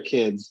tutor other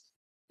kids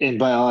in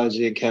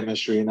biology and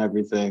chemistry and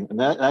everything. And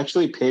that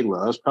actually paid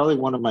well. That was probably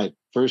one of my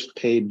first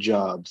paid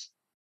jobs.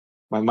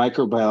 My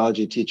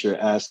microbiology teacher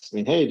asked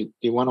me, "Hey, do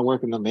you want to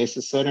work in the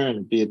Mesa Center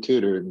and be a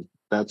tutor?" And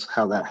that's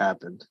how that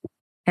happened.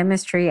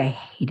 Chemistry, I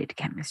hated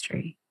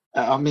chemistry.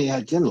 I mean,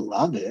 I didn't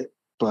love it,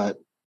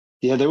 but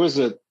yeah, there was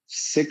a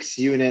 6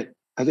 unit.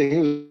 I think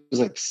it was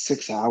like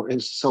 6 hours. It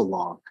was so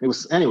long. It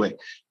was anyway.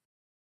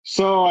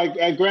 So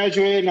I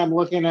graduated and I'm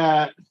looking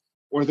at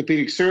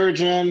orthopedic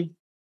surgeon,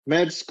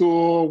 med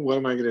school. What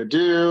am I going to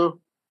do?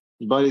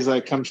 My buddy's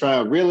like, come try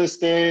out real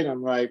estate.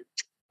 I'm like,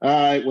 all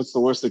right, what's the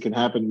worst that can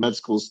happen? Med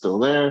school's still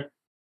there.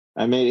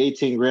 I made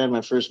 18 grand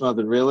my first month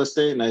in real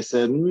estate. And I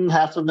said,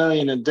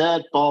 $500,000 in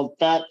debt, bald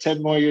fat,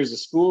 10 more years of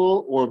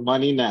school or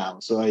money now.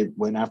 So I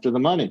went after the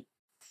money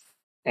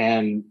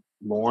and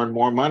more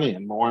money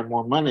and more and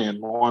more money and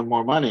more and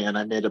more money. And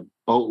I made a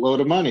boatload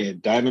of money,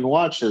 diamond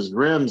watches,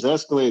 rims,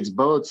 Escalades,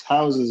 boats,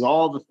 houses,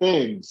 all the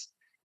things.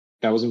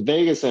 I was in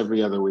Vegas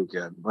every other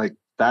weekend. Like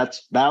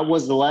that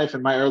was the life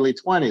in my early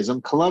 20s.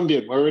 I'm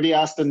Colombian, we're already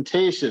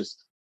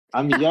ostentatious.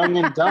 I'm young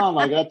and dumb.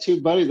 I got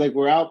two buddies, like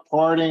we're out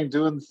partying,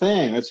 doing the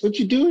thing. That's what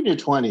you do in your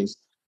 20s.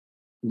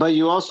 But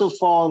you also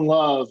fall in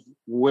love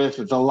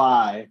with the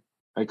lie.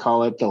 I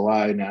call it the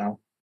lie now,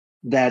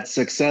 that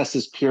success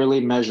is purely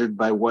measured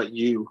by what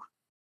you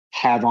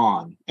have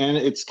on. And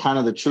it's kind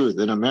of the truth.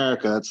 In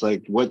America, it's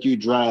like what you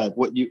drive,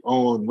 what you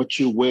own, what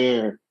you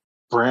wear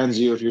brands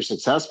you if you're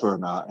successful or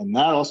not. And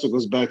that also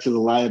goes back to the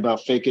lie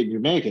about fake it, you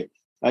make it.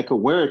 I could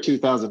wear a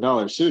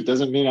 $2,000 suit.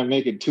 Doesn't mean I'm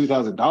making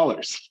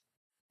 $2,000.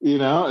 You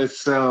know, it's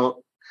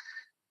so,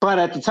 but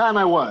at the time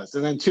I was.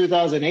 And then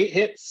 2008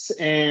 hits,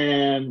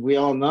 and we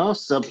all know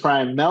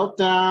subprime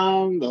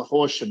meltdown, the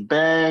whole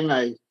shebang.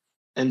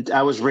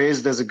 I was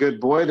raised as a good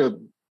boy to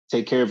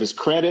take care of his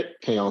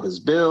credit, pay all his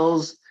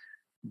bills,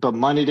 but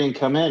money didn't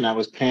come in. I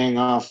was paying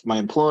off my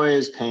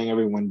employees, paying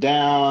everyone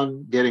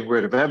down, getting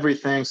rid of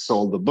everything,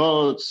 sold the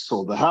boats,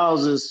 sold the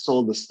houses,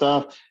 sold the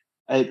stuff.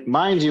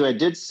 Mind you, I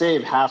did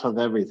save half of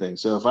everything.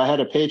 So if I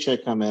had a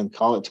paycheck come in,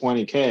 call it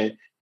 20K,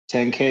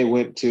 10K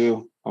went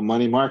to a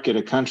money market,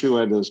 a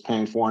Countrywide that was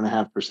paying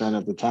 4.5%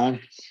 at the time,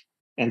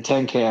 and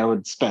 10K I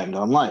would spend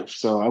on life.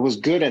 So I was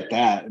good at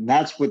that. And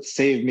that's what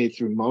saved me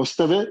through most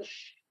of it.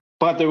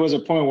 But there was a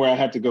point where I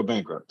had to go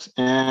bankrupt.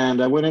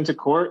 And I went into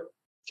court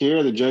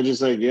here. The judge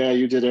is like, yeah,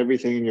 you did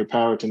everything in your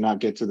power to not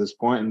get to this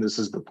point, and this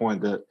is the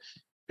point that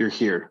you're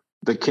here.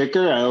 The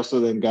kicker, I also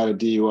then got a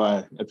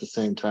DUI at the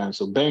same time.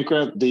 So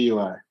bankrupt,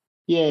 DUI.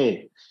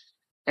 Yay.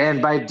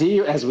 And by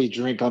DUI, as we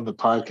drink on the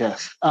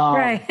podcast.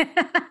 Right.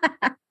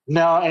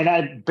 No, and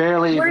I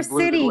barely We're even blew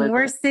the sitting. way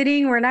We're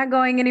sitting. We're not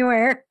going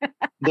anywhere.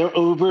 the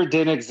Uber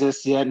didn't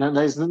exist yet. No,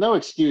 there's no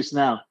excuse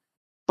now.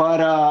 But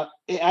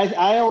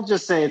I'll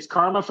just say it's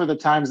karma for the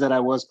times that I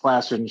was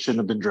plastered and shouldn't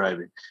have been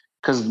driving.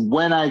 Because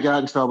when I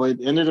got in trouble, it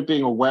ended up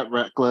being a wet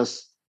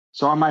reckless.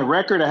 So on my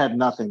record, I had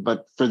nothing.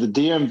 But for the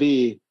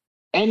DMV,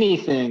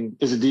 anything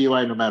is a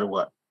DUI no matter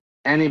what.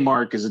 Any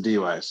mark is a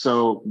DUI.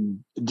 So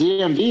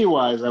DMV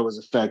wise, I was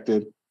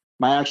affected.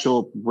 My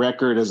actual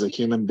record as a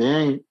human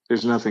being,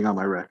 there's nothing on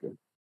my record.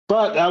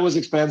 But that was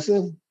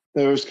expensive.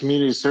 There was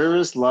community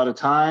service, a lot of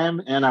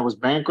time, and I was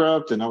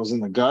bankrupt and I was in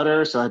the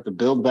gutter. So I had to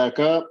build back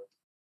up.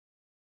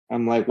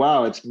 I'm like,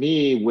 wow, it's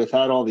me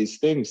without all these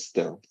things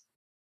still.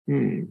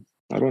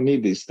 I don't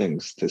need these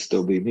things to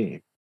still be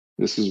me.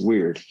 This is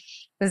weird.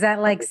 Was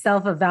that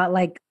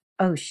like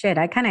oh shit,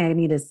 I kind of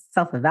need to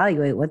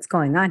self-evaluate what's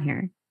going on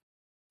here?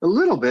 A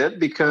little bit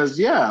because,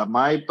 yeah,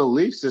 my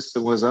belief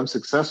system was I'm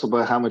successful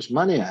by how much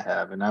money I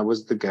have. And I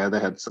was the guy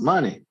that had some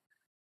money.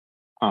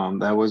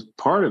 That was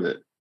part of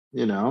it.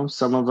 You know,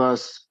 some of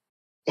us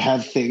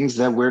have things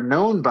that we're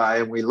known by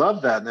and we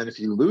love that. And then if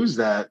you lose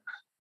that,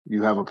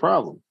 you have a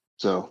problem.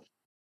 So,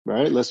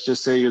 right, let's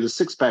just say you're the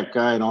six-pack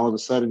guy and all of a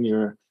sudden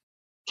you're a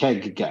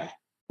keg guy.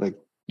 Like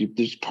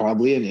there's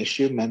probably an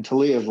issue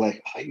mentally of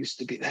like, I used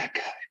to be that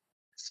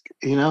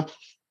guy,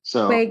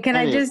 So Wait, can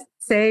I just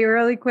say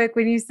really quick,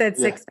 when you said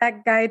yeah.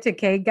 six-pack guy to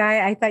cake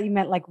guy, I thought you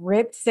meant like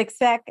ripped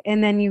six-pack,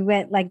 and then you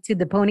went like to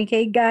the pony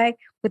cake guy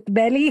with the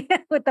belly,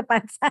 with the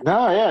panza.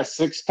 No, yeah,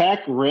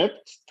 six-pack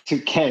ripped to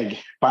keg,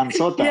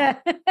 panzota. Yeah.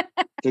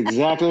 That's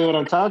exactly what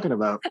I'm talking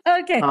about.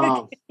 Okay.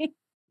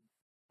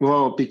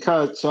 Well,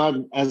 because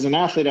as an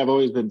athlete, I've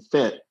always been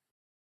fit.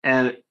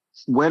 And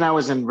when I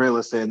was in real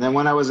estate and then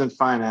when I was in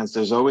finance,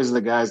 there's always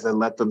the guys that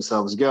let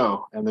themselves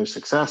go and they're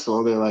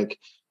successful. They're like,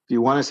 if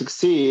you want to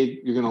succeed,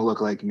 you're going to look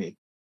like me.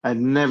 I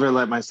never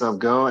let myself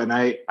go. And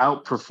I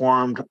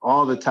outperformed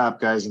all the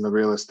top guys in the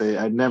real estate.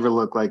 I never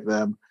looked like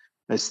them.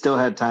 I still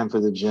had time for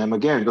the gym.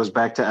 Again, it goes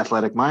back to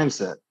athletic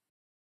mindset.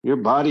 Your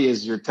body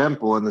is your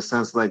temple in the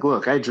sense like,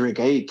 look, I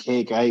drink, I eat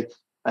cake, I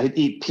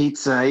eat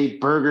pizza, I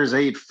eat burgers, I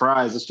eat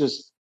fries. It's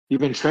just,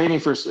 you've been training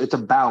it's a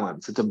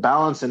balance. It's a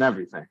balance in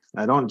everything.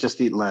 I don't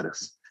just eat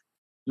lettuce.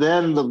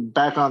 Then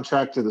back on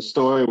track to the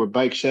story, we're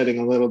bike shedding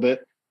a little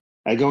bit.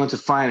 I go into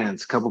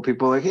finance. A couple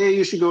people are like, hey,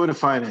 you should go into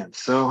finance.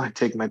 So I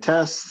take my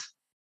test,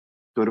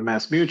 go to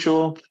Mass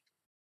Mutual,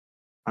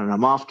 and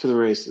I'm off to the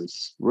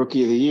races.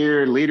 Rookie of the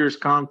year, leaders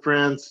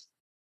conference,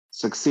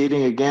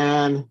 succeeding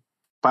again.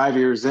 5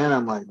 years in,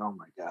 I'm like, oh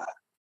my God,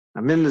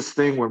 I'm in this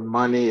thing where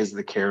money is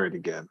the carrot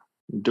again.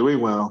 I'm doing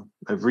well.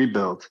 I've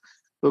rebuilt.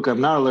 Look, I'm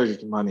not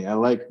allergic to money. I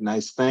like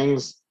nice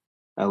things.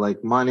 I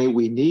like money.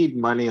 We need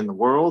money in the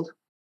world.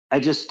 I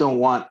just don't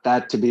want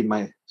that to be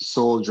my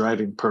sole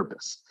driving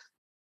purpose.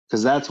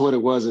 Because that's what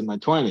it was in my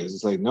 20s.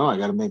 It's like, no, I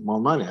got to make more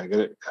money.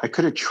 I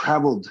could have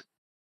traveled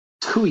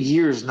 2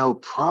 years, no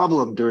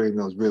problem during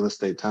those real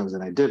estate times,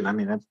 and I didn't. I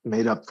mean, I've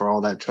made up for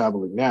all that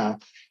traveling now.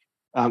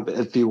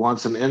 If you want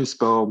some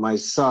inspo, my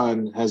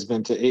son has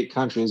been to 8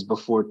 countries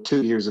before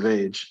 2 years of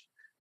age.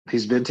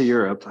 He's been to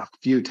Europe a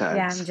few times.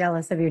 Yeah, I'm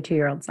jealous of your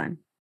 2-year-old son.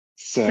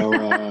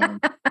 So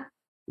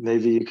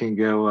maybe you can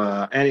go.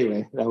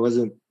 Anyway, that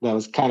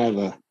was kind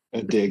of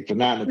a dig, but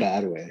not in a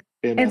bad way.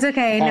 It's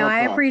okay. No,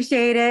 I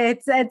appreciate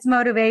it. It's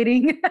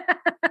motivating.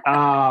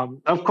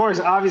 Of course,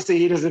 obviously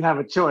he doesn't have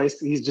a choice.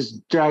 He's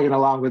just dragging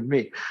along with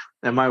me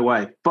and my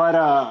wife. But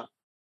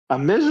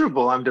I'm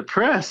miserable. I'm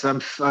depressed. I'm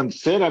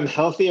fit. I'm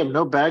healthy. I'm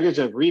no baggage.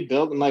 I've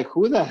rebuilt. I'm like,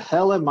 who the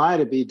hell am I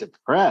to be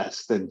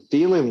depressed and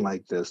feeling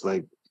like this?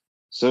 Like,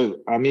 so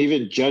I'm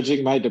even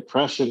judging my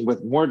depression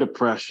with more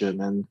depression.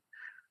 And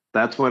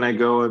that's when I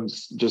go and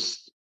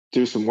just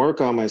do some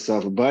work on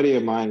myself. A buddy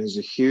of mine is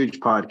a huge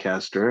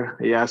podcaster.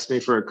 He asked me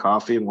for a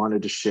coffee and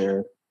wanted to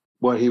share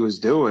what he was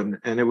doing.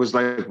 And it was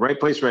like right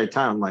place, right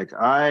time. I'm like,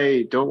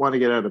 I don't want to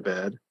get out of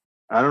bed.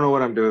 I don't know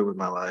what I'm doing with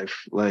my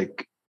life.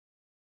 Like,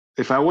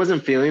 if I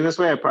wasn't feeling this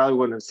way, I probably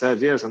wouldn't have said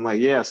yes. I'm like,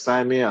 yeah,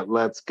 sign me up.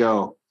 Let's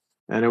go.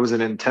 And it was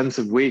an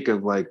intensive week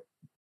of like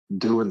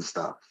doing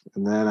stuff.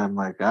 And then I'm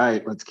like, all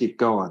right, let's keep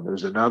going.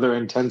 There's another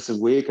intensive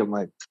week. I'm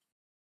like,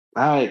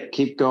 all right,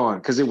 keep going.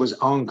 Because it was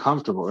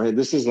uncomfortable, right?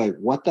 This is like,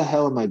 what the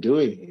hell am I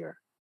doing here?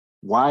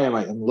 Why am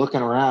I? I'm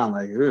looking around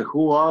like,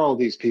 who are all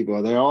these people?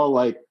 Are they all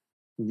like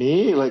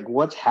me? Like,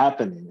 what's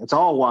happening? It's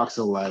all walks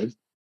of life.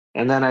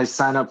 And then I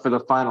sign up for the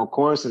final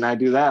course and I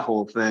do that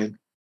whole thing.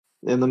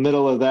 In the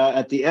middle of that,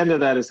 at the end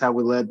of that is how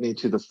we led me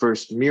to the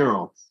first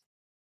mural.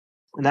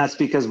 And that's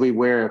because we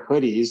wear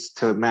hoodies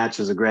to match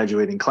as a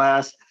graduating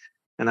class.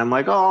 And I'm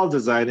like, oh, I'll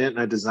design it. And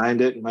I designed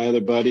it. And my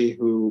other buddy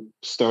who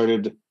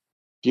started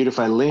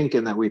Beautify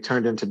Lincoln that we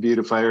turned into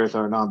Beautify Earth,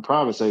 our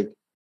nonprofit, like,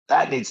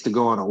 that needs to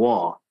go on a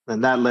wall.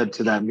 And that led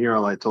to that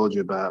mural I told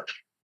you about.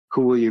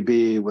 Who will you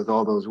be with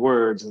all those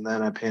words? And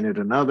then I painted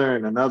another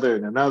and another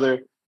and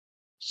another.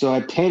 So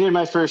I painted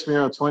my first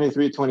mural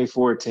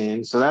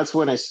 2014. So that's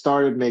when I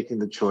started making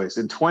the choice.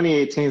 In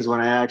 2018 is when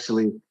I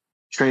actually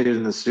traded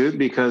in the suit,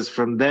 because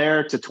from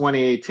there to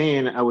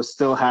 2018, I was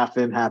still half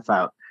in, half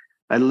out.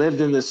 I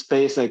lived in this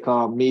space I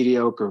call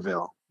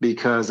Mediocreville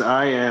because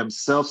I am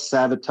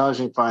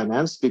self-sabotaging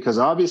finance, because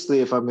obviously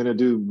if I'm going to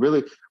do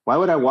really, why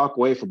would I walk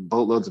away from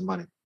boatloads of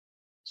money?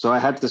 So I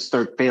had to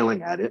start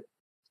failing at it.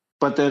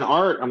 But then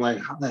art, I'm like,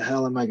 how the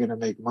hell am I going to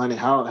make money?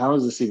 How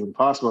is this even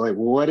possible? Like,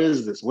 what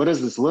is this? What does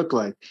this look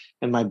like?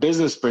 And my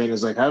business brain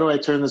is like, how do I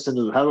turn this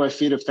into, how do I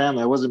feed a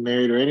family? I wasn't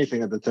married or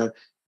anything at the time,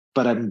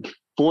 but I'm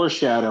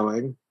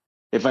foreshadowing.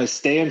 If I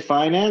stay in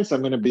finance, I'm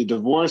going to be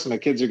divorced. My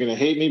kids are going to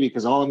hate me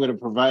because all I'm going to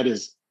provide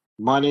is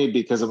money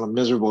because I'm a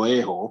miserable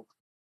a-hole.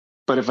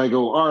 But if I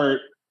go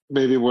art,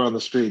 maybe we're on the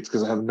streets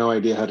because I have no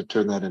idea how to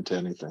turn that into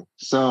anything.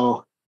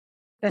 So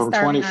from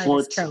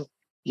 2014.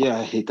 Yeah,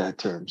 I hate that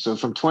term. So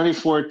from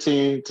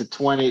 2014 to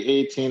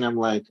 2018, I'm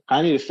like,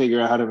 I need to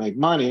figure out how to make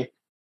money.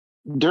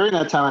 During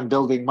that time, I'm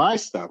building my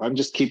stuff. I'm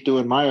just keep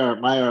doing my art,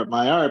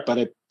 but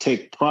I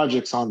take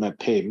projects on that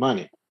pay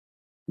money.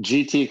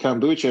 GT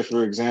Kombucha,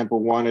 for example,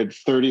 wanted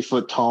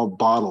 30-foot tall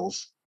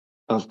bottles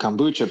of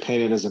kombucha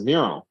painted as a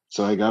mural.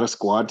 So I got a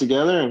squad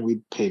together and we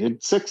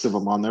painted 6 of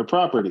them on their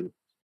property.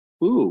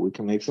 ooh, we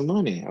can make some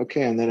money.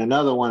 Okay. And then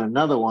another one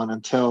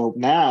until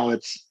now I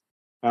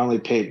only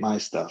paid my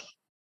stuff.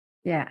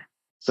 Yeah.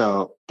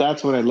 So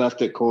that's when I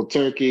left it cold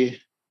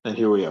turkey. And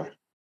here we are.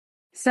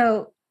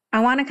 So I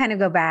want to kind of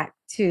go back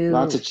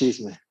Lots to, of cheese,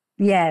 man.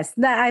 yes,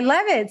 I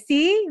love it.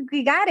 See,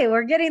 we got it.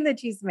 We're getting the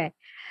chisme.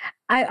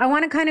 I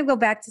want to kind of go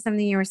back to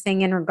something you were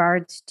saying in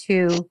regards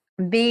to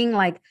being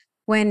like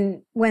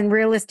when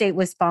real estate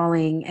was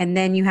falling and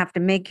then you have to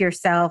make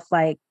yourself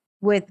like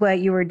with what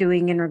you were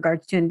doing in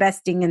regards to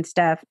investing and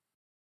stuff.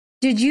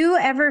 Did you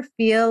ever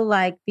feel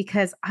like,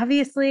 because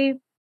obviously,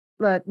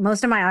 look,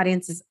 most of my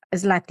audience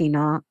is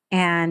Latino,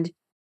 and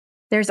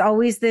there's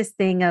always this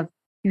thing of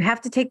you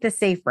have to take the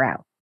safe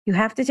route. You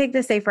have to take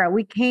the safe route.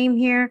 We came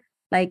here,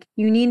 like,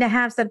 you need to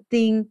have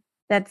something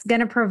that's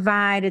going to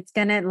provide, it's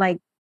going to like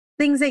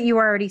things that you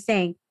were already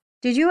saying.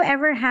 Did you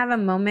ever have a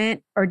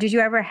moment or did you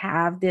ever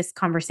have this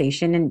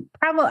conversation? And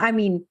probably, I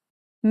mean,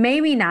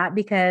 maybe not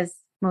because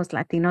most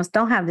Latinos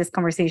don't have this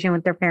conversation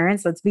with their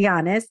parents. Let's be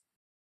honest.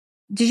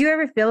 Did you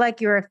ever feel like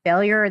you were a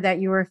failure or that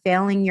you were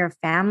failing your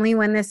family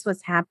when this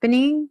was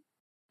happening?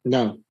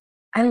 No.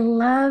 I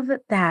love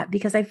that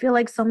because I feel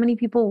like so many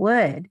people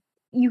would.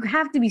 You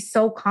have to be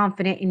so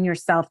confident in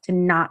yourself to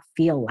not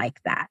feel like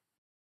that.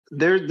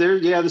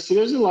 Yeah, so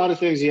there's a lot of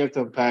things you have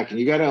to unpack, and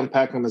you got to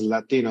unpack them as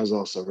Latinos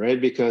also, right?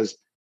 Because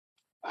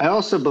I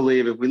also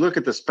believe if we look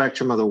at the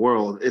spectrum of the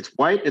world, it's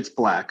white, it's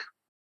black,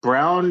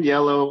 brown,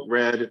 yellow,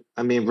 red.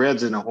 I mean,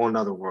 red's in a whole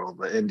nother world,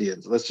 the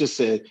Indians. Let's just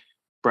say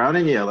brown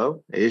and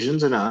yellow,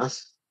 Asians and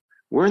us.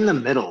 We're in the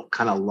middle,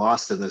 kind of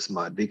lost in this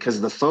mud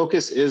because the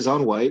focus is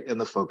on white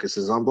and the focus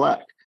is on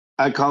black.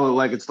 I call it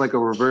like it's like a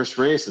reverse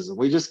racism.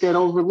 We just get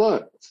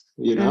overlooked.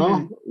 We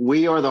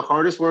are the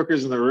hardest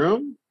workers in the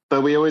room,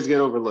 but we always get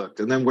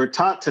overlooked. And then we're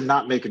taught to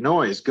not make a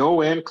noise.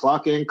 Go in,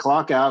 clock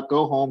out,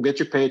 go home, get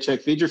your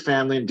paycheck, feed your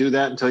family, and do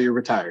that until you're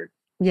retired.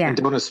 Yeah. And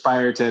don't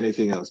aspire to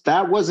anything else.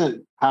 That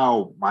wasn't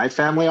how my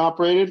family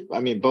operated. I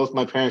mean, both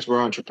my parents were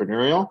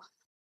entrepreneurial,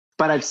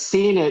 but I've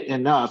seen it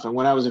enough. And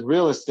when I was in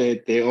real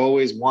estate, they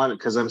always wanted,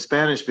 because I'm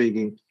Spanish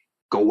speaking,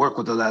 go work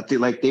with the Latinos.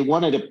 Like they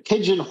wanted to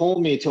pigeonhole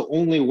me to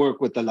only work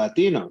with the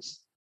Latinos.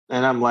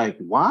 And I'm like,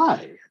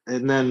 why?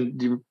 And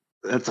then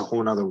that's a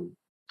whole nother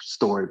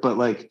story. But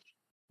like,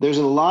 there's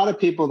a lot of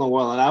people in the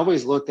world, and I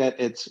always looked at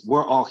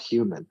we're all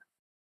human.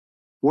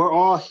 We're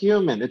all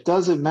human. It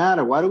doesn't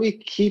matter. Why do we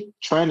keep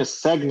trying to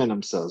segment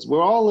ourselves?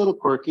 We're all a little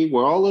quirky.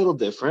 We're all a little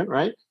different,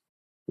 right?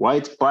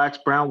 Whites, blacks,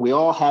 brown, we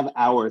all have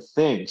our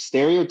thing.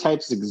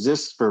 Stereotypes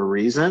exist for a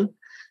reason.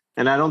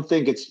 And I don't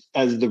think it's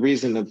as the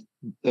reason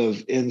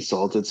of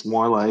insult. It's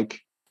more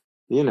like,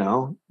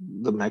 the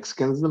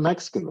Mexican's the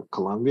Mexican, the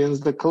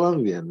Colombian's the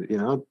Colombian,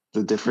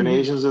 the different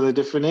Asians are the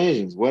different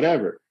Asians,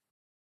 whatever.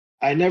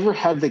 I never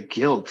had the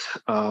guilt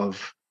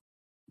of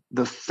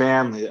the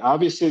family.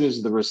 Obviously,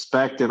 there's the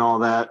respect and all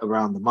that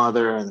around the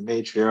mother and the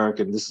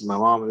matriarch, and this is my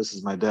mom and this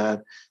is my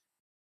dad.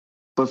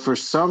 But for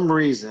some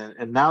reason,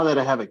 and now that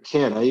I have a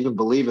kid, I even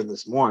believe in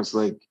this more. It's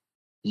like,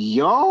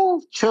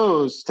 y'all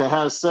chose to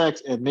have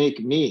sex and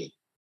make me.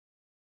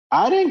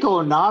 I didn't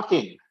go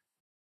knocking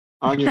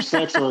on your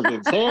sex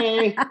organs.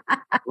 Hey,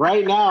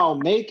 right now,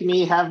 make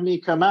me, have me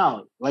come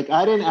out. Like,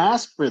 I didn't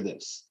ask for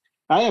this.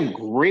 I am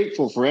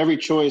grateful for every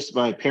choice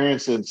my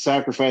parents and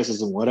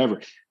sacrifices and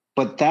whatever.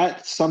 But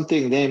that's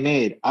something they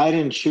made. I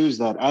didn't choose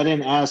that. I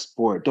didn't ask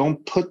for it.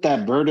 Don't put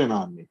that burden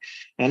on me.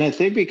 And I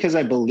think because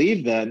I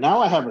believe that,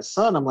 now I have a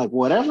son. I'm like,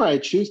 whatever I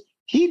choose,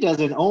 he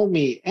doesn't owe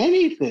me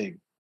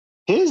anything.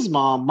 His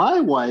mom, my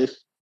wife,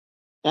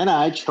 and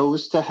I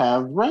chose to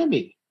have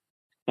Remy.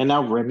 And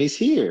now Remy's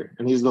here,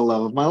 and he's the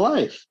love of my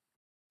life.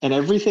 And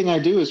everything I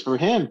do is for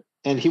him,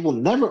 and he will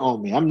never owe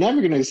me. I'm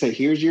never going to say,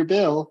 here's your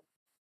bill.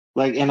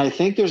 Like, and I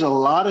think there's a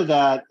lot of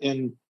that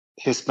in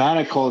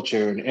Hispanic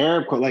culture and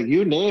Arab culture, like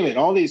you name it,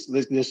 all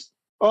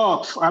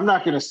I'm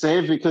not going to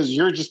save because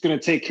you're just going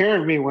to take care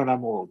of me when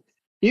I'm old.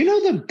 You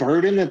know the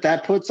burden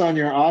that puts on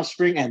your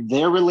offspring and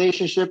their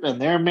relationship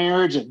and their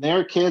marriage and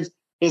their kids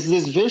is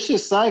this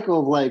vicious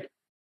cycle of like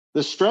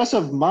the stress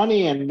of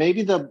money, and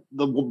maybe the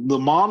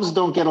moms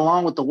don't get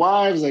along with the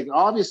wives. Like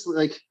obviously,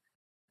 like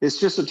it's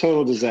just a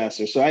total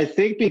disaster. So I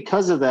think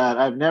because of that,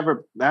 I've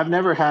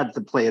never had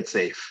to play it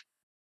safe.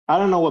 I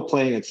don't know what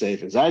playing it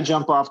safe is. I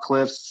jump off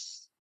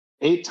cliffs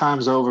 8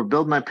 times over,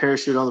 build my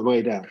parachute on the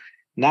way down.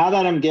 Now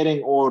that I'm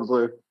getting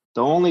older,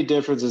 the only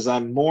difference is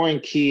I'm more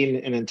keen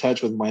and in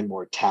touch with my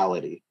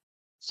mortality.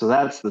 So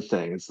that's the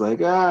thing. It's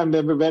like, I'm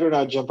better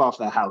not jump off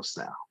the house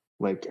now.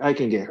 Like I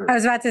can get hurt. I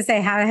was about to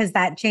say, how has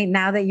that changed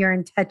now that you're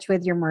in touch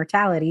with your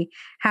mortality?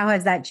 How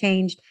has that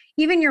changed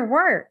even your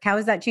work? How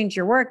has that changed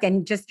your work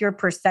and just your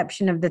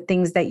perception of the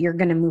things that you're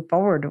going to move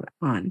forward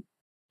on?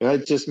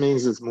 That just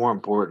means it's more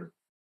important.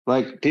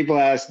 Like people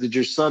ask, did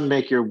your son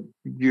make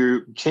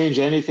you change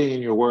anything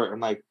in your work? I'm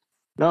like,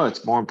 no,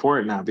 it's more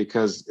important now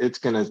because it's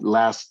going to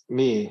last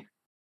me.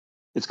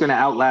 It's going to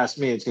outlast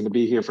me. It's going to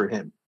be here for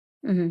him.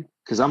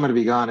 Because I'm going to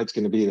be gone. It's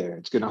going to be there.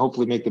 It's going to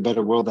hopefully make the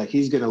better world that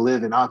he's going to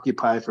live and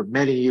occupy for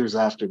many years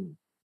after me.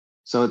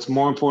 So it's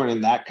more important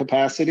in that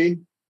capacity,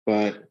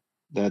 but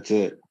that's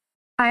it.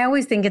 I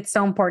always think it's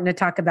so important to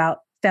talk about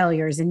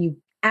failures, and you've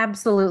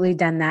absolutely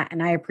done that.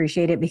 And I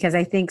appreciate it because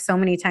I think so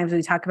many times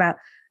we talk about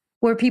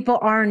where people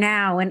are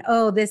now and,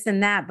 oh, this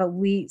and that, but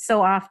we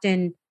so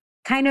often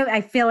kind of, I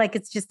feel like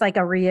it's just like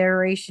a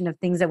reiteration of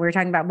things that we were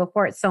talking about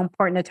before. It's so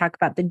important to talk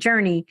about the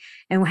journey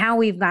and how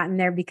we've gotten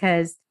there,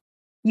 because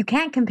you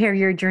can't compare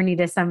your journey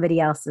to somebody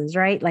else's,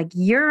 right? Like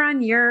you're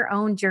on your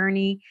own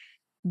journey,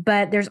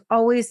 but there's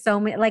always so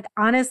many, like,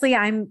 honestly,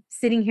 I'm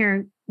sitting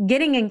here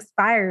getting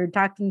inspired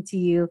talking to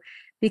you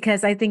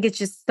because I think it's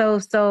just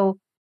so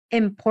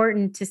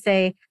important to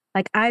say,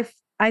 like, I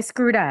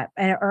screwed up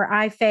or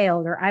I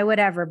failed or I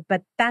whatever,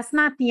 but that's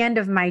not the end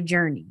of my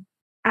journey.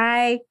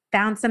 I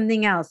found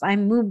something else. I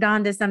moved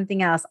on to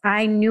something else.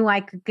 I knew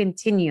I could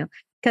continue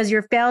because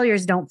your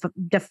failures don't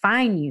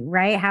define you,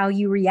 right? How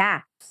you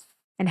react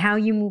and how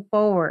you move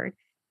forward.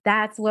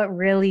 That's what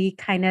really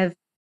kind of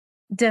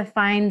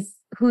defines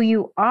who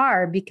you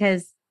are,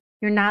 because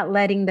you're not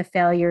letting the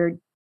failure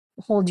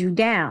hold you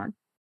down.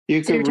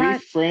 You So could you're talking.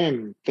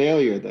 reframe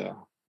failure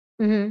though,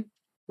 Mhm.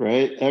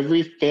 right?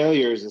 Every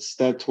failure is a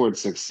step towards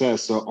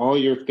success. So all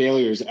your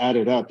failures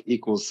added up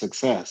equals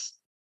success.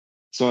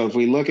 So if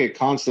we look at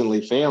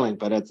constantly failing,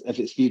 but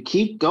if you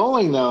keep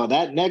going though,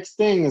 that next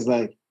thing is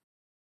like,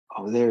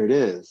 oh, there it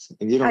is,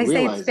 and you I don't say it's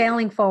realize it.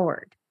 failing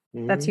forward.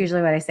 That's Mhm.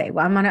 usually what I say.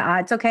 Well,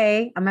 it's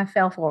okay. I'm gonna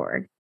fail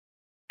forward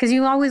because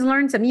you always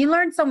learn something. You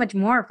learn so much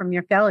more from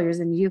your failures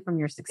than you from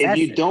your If you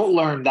successes. don't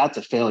learn, that's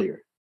a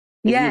failure.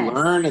 If you Yes.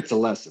 learn, it's a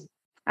lesson.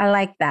 I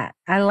like that.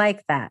 I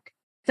like that.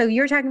 So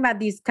you're talking about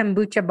these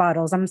kombucha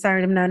bottles. I'm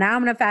sorry. No, now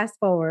I'm going to fast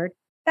forward.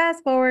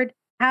 Fast forward.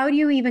 How do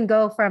you even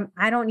go from,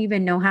 I don't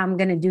even know how I'm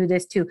going to do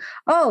this, to,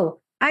 oh,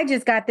 I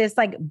just got this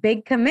like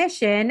big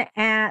commission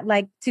at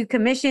like to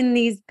commission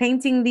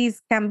painting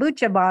these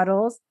kombucha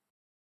bottles.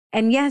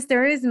 And yes,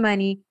 there is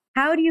money.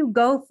 How do you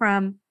go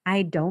from,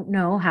 I don't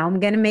know how I'm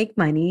going to make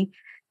money,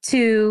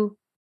 to,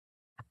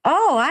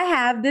 oh, I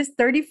have this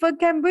 30-foot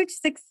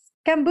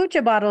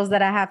kombucha bottles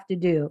that I have to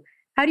do.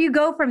 How do you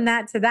go from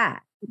that to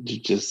that? You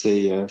just say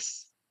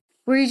yes.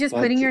 Were you just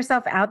putting That's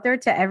yourself out there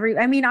to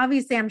I mean,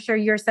 obviously I'm sure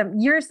you're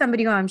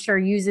somebody who I'm sure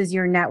uses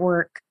your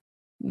network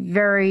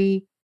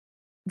very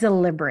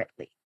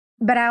deliberately.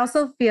 But I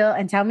also feel,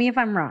 and tell me if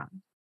I'm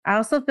wrong, I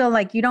also feel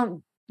like you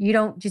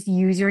don't just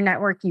use your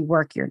network, you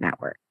work your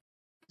network.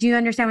 Do you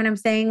understand what I'm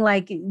saying?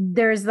 Like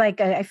there's like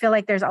I feel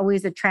like there's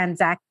always a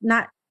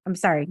not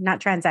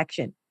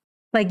transaction.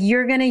 Like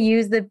you're going to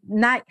use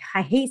not,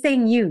 I hate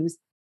saying use.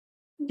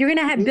 You're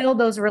going to build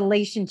those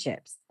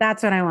relationships.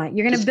 That's what I want.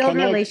 You're going to just build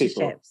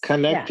relationships.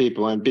 connect Yeah.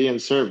 people and be in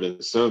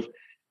service. So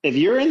if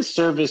you're in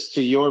service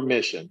to your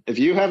mission, if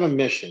you have a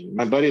mission,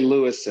 my buddy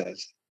Lewis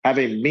says, have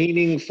a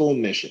meaningful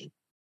mission.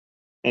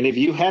 And if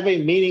you have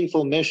a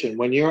meaningful mission,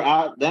 when you're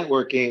out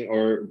networking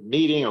or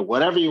meeting or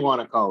whatever you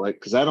want to call it,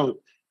 because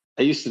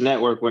I used to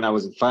network when I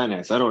was in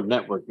finance. I don't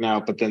network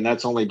now, but then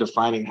that's only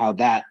defining how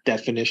that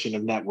definition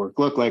of network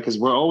look like, because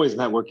we're always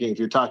networking if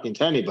you're talking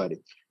to anybody.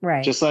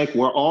 Right. Just like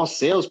we're all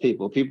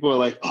salespeople. People are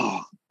like,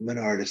 oh, I'm an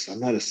artist. I'm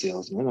not a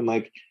salesman. I'm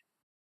like,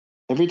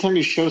 every time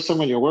you show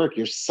someone your work,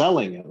 you're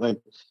selling it. Like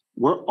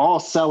we're all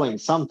selling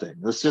something.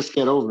 Let's just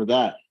get over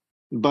that.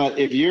 But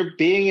if you're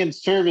being in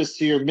service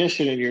to your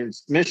mission and your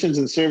mission's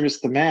in service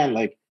to man,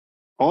 like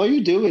all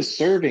you do is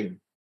serving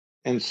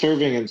and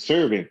serving and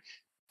serving.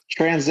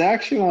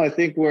 Transactional, I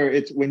think, where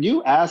it's when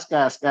you ask,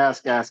 and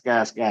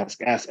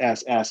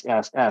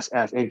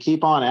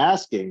keep on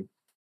asking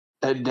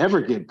and never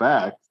get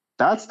back.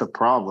 That's the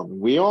problem.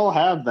 We all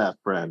have that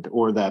friend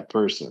or that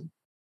person,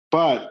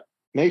 but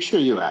make sure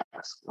you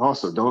ask.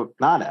 Also, don't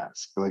not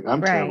ask. Like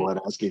I'm terrible Right.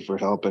 at asking for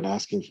help and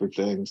asking for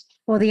things.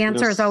 Well, the You know,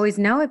 answer is always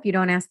no if you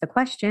don't ask the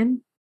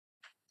question.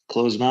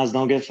 closed mouths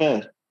don't get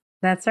fed.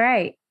 That's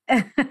right.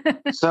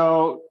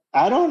 So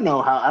I don't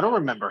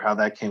remember how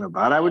that came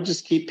about. I would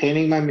just keep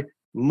painting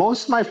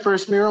most of my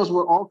first murals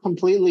were all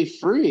completely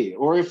free,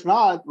 or if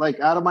not, like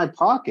out of my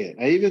pocket.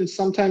 I even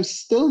sometimes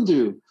still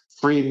do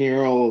free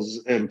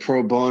murals and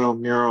pro bono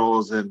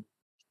murals. And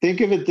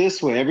think of it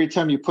this way: every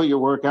time you put your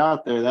work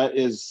out there, that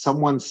is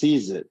someone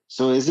sees it.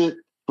 So is it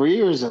free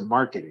or is it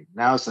marketing?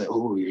 Now it's like,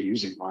 oh, you're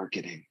using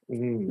marketing.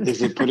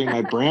 Is it putting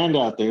my brand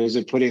out there? Is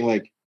it putting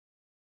like,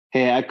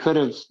 hey, I could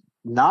have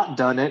not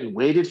done it and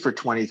waited for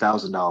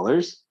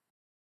 $20,000,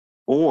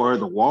 or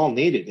the wall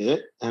needed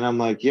it. And I'm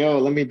like, yo,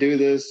 let me do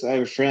this. I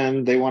have a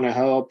friend, they want to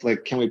help.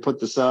 Like, can we put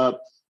this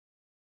up?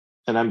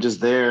 And I'm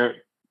just there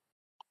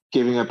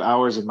giving up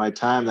hours of my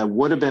time that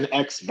would have been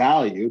X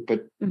value,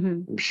 but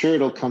I'm sure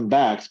it'll come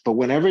back. But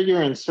whenever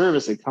you're in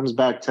service, it comes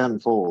back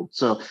tenfold.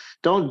 So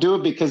don't do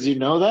it because you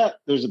know that.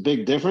 There's a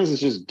big difference.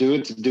 It's just do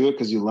it to do it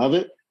because you love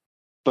it.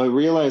 But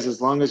realize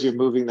as long as you're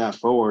moving that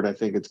forward, I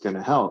think it's going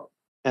to help.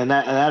 And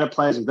that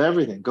applies with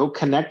everything. Go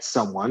connect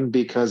someone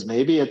because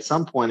maybe at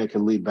some point it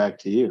could lead back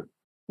to you.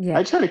 Yeah.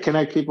 I try to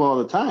connect people all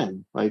the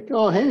time. Like,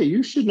 oh, hey,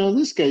 you should know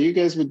this guy. You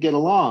guys would get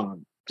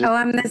along. Oh,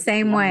 I'm the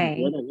same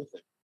way.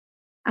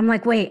 I'm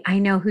like, wait, I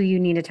know who you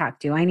need to talk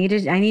to. I need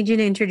you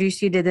to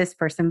introduce you to this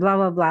person, blah,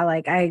 blah, blah.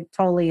 Like I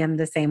totally am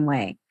the same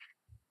way.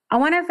 I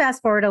want to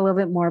fast forward a little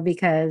bit more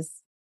because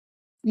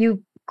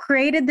you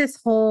created this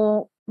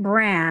whole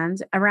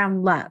brand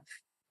around love.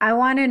 I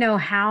want to know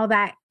how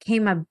that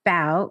came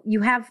about.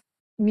 You have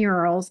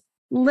murals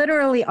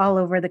literally all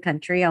over the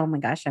country. Oh my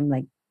gosh, I'm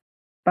like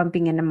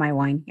bumping into my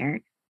wine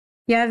here.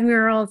 You have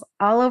murals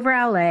all over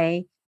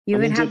LA. You I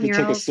even mean, you have have to take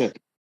a murals. sip.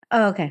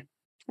 Oh, okay.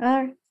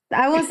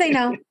 I won't say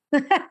no.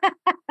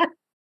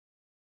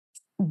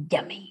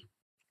 Yummy.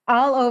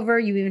 All over.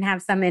 You even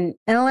have some in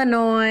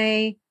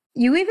Illinois.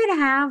 You even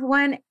have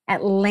one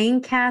at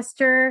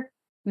Lancaster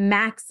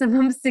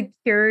Maximum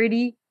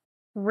Security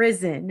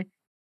Prison,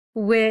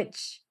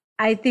 which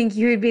I think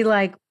you would be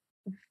like,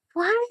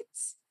 what?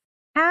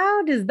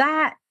 How does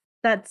that?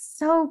 That's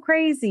so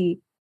crazy.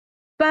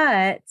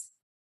 But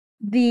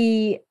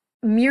the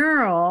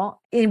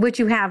mural in which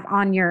you have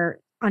on your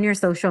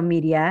social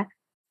media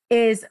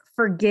is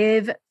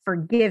forgive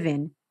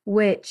forgiven,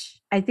 which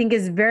I think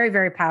is very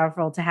very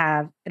powerful to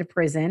have at a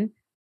prison.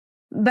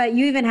 But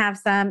you even have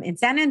some in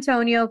San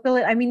Antonio,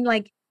 I mean,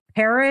 like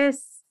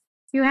Paris,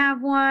 you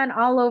have one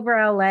all over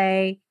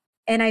LA.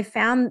 And I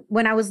found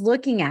when I was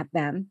looking at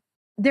them,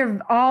 they're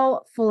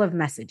all full of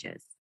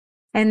messages.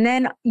 And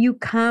then you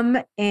come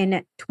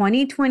in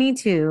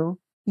 2022,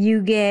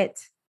 you get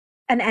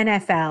an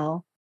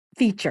NFL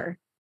feature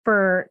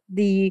for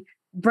the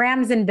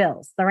Rams and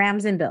Bills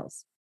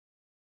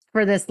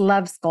for this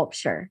love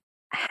sculpture.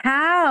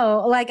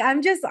 How? Like,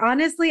 I'm just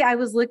honestly, I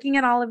was looking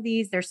at all of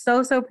these. They're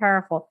so, so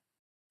powerful.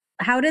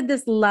 How did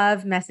this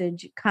love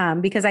message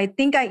come? Because I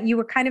think you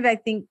were kind of, I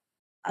think,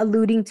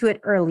 alluding to it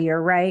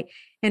earlier, right?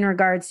 In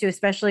regards to,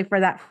 especially for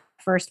that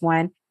first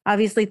one,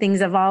 obviously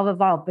things evolve,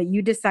 but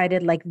you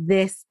decided like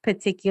this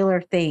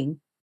particular thing.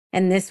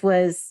 And this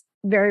was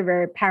very,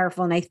 very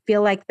powerful. And I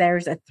feel like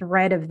there's a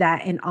thread of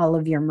that in in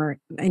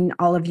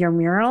all of your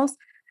murals.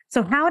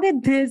 So how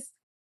did this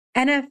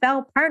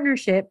NFL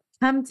partnership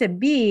come to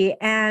be?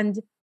 And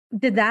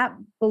did that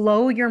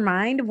blow your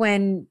mind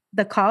when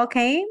the call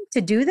came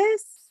to do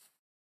this?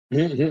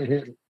 Let's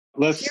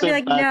You'll be step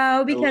like, back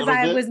no, a because little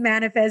I bit. was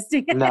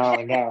manifesting.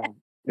 No.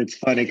 It's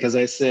funny because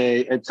I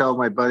tell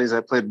my buddies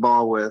I played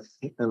ball with,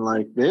 and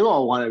like they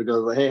all wanted to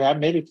go, hey, I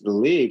made it to the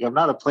league. I'm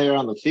not a player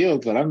on the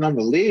field, but I'm in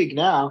the league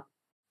now.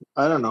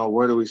 I don't know.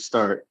 Where do we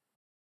start?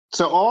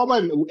 So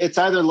it's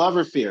either love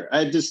or fear.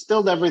 I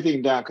distilled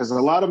everything down because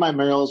a lot of my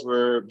murals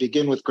were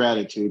begin with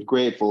gratitude,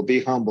 grateful,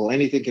 be humble.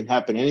 Anything can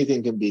happen.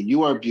 Anything can be.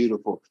 You are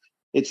beautiful.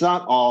 It's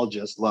not all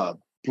just love.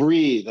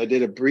 Breathe. I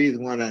did a breathe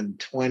one on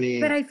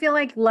But I feel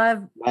like love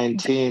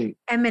 2019.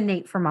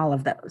 emanate from all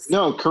of those.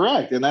 No,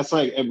 correct. And that's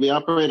like, we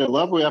operate at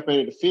love, we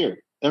operate at fear.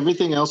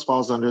 Everything else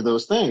falls under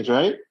those things,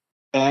 right?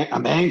 And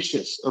I'm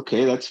anxious.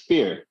 Okay, that's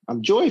fear.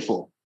 I'm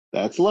joyful.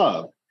 That's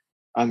love.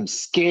 I'm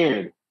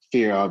scared.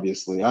 Fear,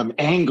 obviously. I'm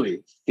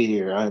angry.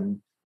 Fear.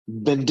 I'm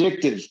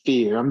vindictive.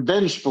 Fear. I'm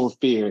vengeful.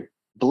 Fear.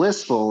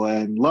 Blissful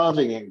and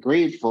loving and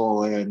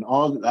grateful and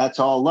all that's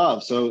all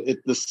love. So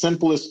the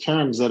simplest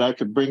terms that I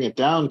could bring it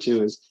down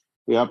to is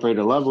we operate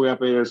at love, we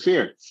operate at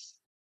fear.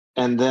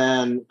 And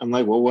then I'm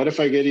like, well, what if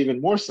I get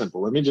even more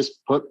simple? Let me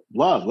just put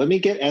love. Let me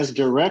get as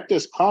direct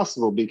as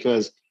possible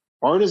because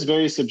art is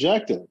very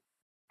subjective.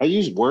 I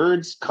use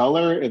words,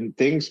 color, and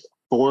things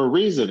for a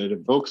reason. It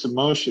evokes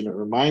emotion. It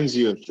reminds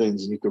you of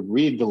things, and you can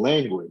read the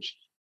language.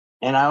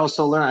 And I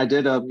also learned, I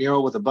did a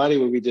mural with a buddy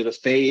where we did a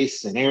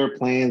face and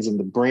airplanes, and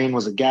the brain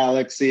was a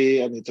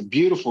galaxy. I mean, it's a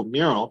beautiful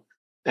mural.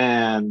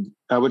 And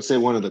I would say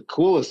one of the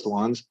coolest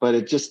ones, but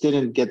it just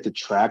didn't get the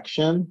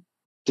traction,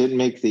 didn't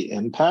make the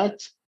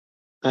impact.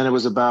 And it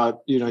was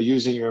about,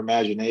 using your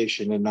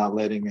imagination and not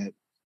letting it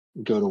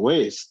go to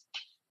waste.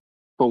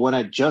 But when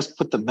I just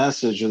put the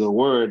message or the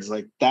words,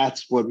 like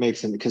that's what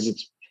makes it,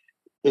 because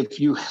if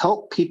you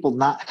help people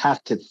not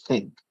have to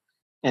think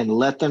and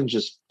let them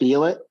just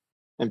feel it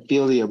and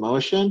feel the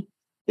emotion,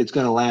 it's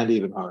going to land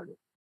even harder,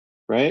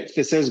 right? If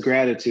it says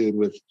gratitude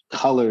with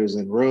colors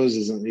and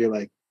roses and you're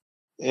like,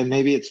 and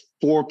maybe it's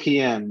 4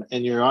 p.m.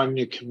 and you're on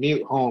your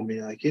commute home and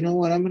you're like, you know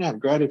what, I'm going to have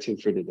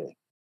gratitude for today.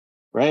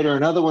 Right. Or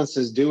another one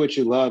says, do what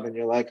you love. And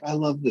you're like, I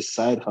love this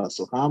side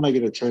hustle. How am I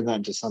going to turn that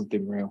into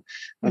something real?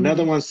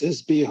 Another one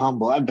says, be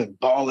humble. I've been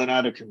balling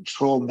out of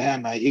control,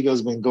 man. My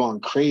ego's been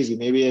going crazy.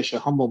 Maybe I should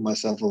humble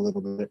myself a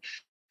little bit.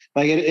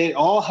 Like it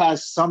all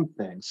has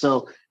something.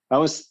 So I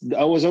was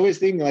always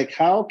thinking like,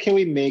 how can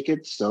we make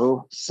it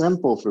so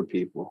simple for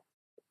people?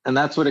 And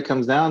that's what it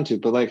comes down to.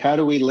 But like, how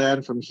do we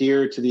land from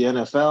here to the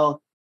NFL?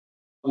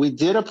 We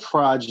did a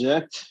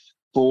project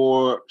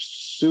for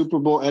Super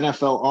Bowl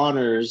NFL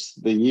honors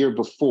the year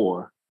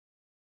before.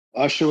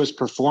 Usher was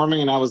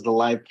performing and I was the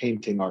live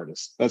painting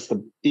artist. That's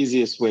the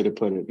easiest way to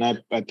put it.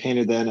 And I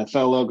painted the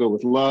NFL logo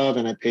with love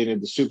and I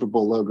painted the Super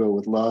Bowl logo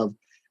with love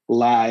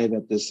live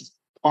at this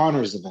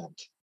honors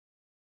event.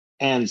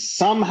 And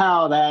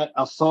somehow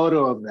a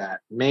photo of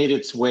that made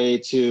its way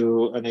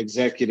to an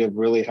executive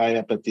really high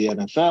up at the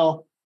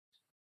NFL.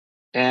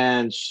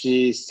 And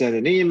she sent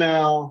an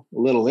email, a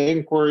little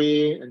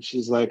inquiry, and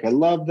she's like, I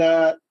love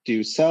that. Do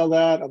you sell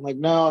that? I'm like,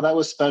 no, that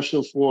was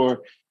special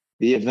for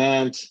the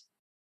event.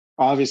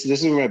 Obviously,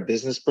 this is where my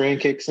business brain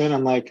kicks in.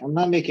 I'm like, I'm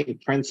not making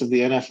prints of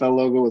the NFL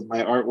logo with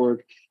my artwork.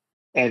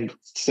 And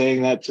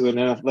saying that to an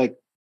NFL, like,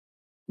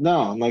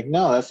 no, I'm like,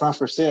 no, that's not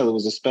for sale. It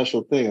was a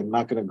special thing. I'm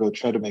not going to go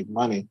try to make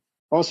money.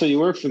 Also, you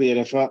work for the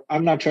NFL.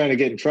 I'm not trying to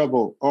get in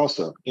trouble.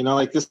 Also,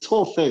 like this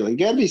whole thing, like you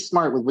got to be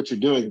smart with what you're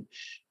doing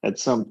at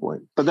some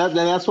point. But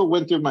that's what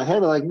went through my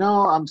head. Like,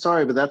 no, I'm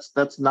sorry, but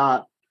that's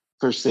not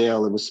for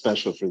sale. It was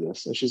special for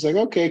this. And she's like,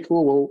 okay,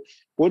 cool. Well,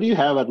 what do you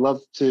have? I'd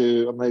love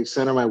to. I'm like,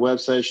 send her my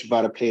website. She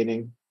bought a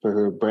painting for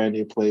her brand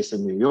new place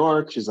in New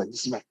York. She's like,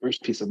 this is my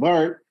first piece of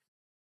art.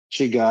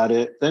 She got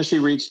it. Then she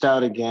reached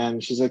out again.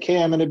 She's like,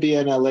 hey, I'm going to be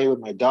in LA with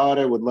my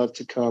daughter. Would love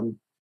to come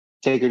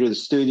take her to the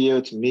studio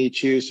to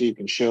meet you so you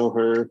can show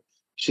her.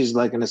 She's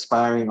like an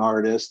aspiring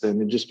artist and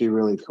it'd just be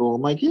really cool.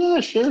 I'm like, yeah,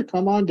 sure.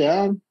 Come on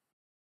down.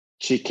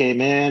 She came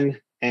in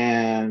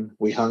and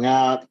we hung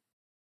out,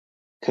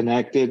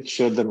 connected,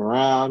 showed them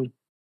around.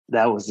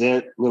 That was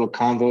it. Little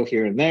convo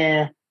here and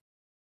there.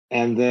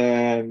 And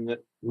then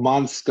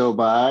months go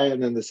by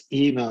and then this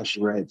email she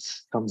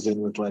writes comes in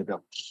with like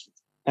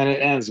and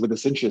it ends with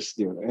this interest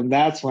due. And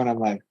that's when I'm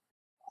like,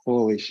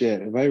 holy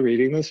shit, am I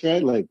reading this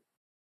right? Like,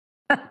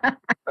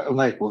 I'm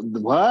like,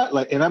 what?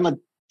 Like, and I'm a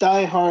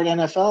diehard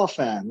NFL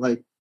fan.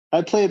 Like,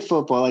 I played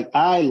football. Like,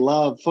 I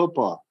love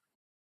football.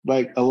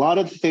 Like, a lot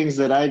of things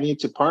that I need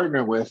to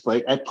partner with,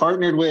 like, I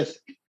partnered with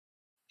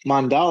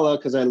Mandala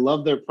because I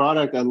love their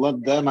product. I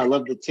love them. I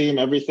love the team,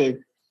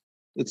 everything.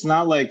 It's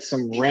not like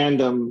some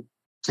random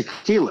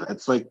tequila.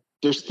 It's like,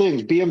 there's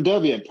things.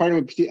 BMW.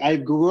 I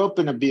grew up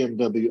in a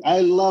BMW.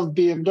 I love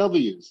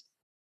BMWs.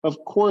 Of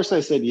course,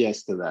 I said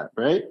yes to that,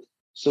 right?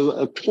 So,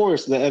 of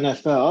course, the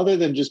NFL, other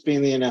than just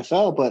being the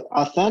NFL, but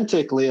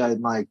authentically,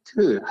 I'm like,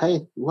 dude,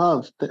 I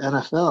love the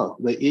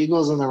NFL, the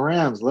Eagles and the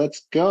Rams.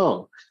 Let's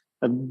go.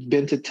 I've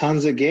been to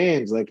tons of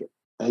games. Like,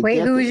 I Wait,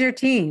 get who the was your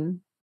team?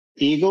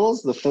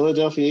 Eagles, the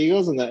Philadelphia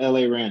Eagles, and the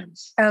LA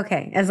Rams.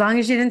 Okay. As long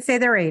as you didn't say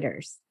the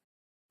Raiders.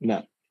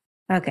 No,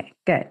 Okay,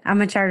 good.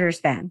 I'm a Chargers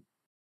fan.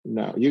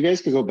 no. You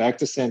guys could go back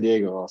to San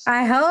Diego also.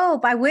 I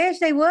hope. I wish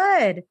they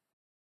would.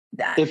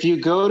 If you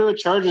go to a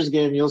Chargers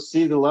game, you'll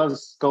see the love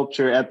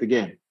sculpture at the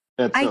game.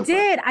 At I SoFi.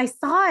 did. I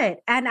saw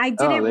it and I Oh,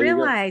 didn't there you go.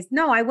 realize.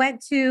 No, I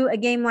went to a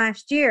game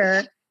last year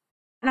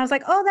and I was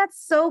like, oh, that's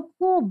so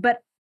cool,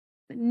 but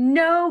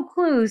no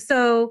clue.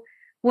 So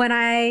when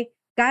I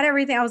got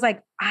everything, I was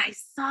like, I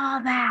saw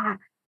that.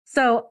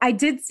 So I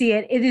did see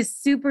it. It is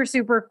super,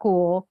 super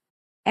cool.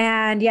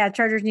 And yeah,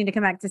 Chargers need to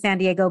come back to San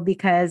Diego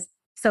because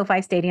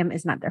SoFi Stadium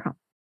is not their home.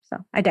 So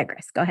I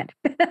digress. Go ahead.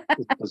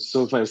 The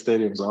SoFi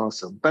Stadium's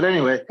awesome. But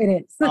anyway,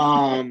 It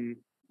is.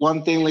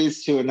 one thing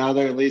leads to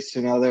another, leads to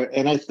another.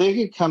 And I think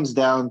it comes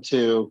down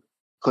to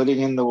putting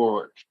in the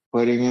work,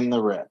 putting in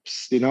the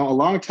reps. A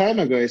long time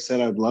ago, I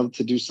said I'd love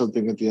to do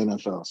something with the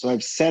NFL. So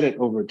I've said it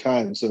over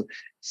time. So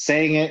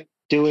saying it,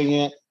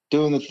 doing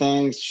the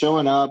things,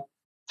 showing up,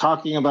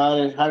 talking about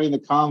it, having the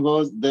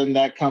convos, then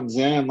that comes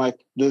in. I'm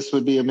like, this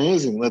would be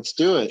amazing. Let's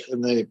do it.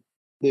 And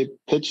they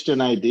pitched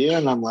an idea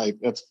and I'm like,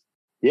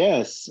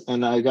 yes.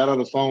 And I got on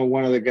the phone with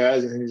one of the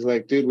guys and he's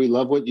like, dude, we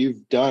love what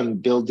you've done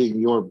building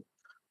your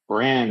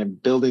brand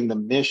and building the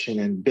mission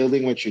and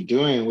building what you're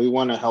doing. We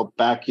want to help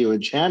back you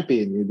and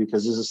champion you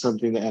because this is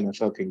something the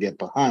NFL can get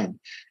behind.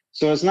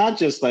 So it's not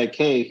just like,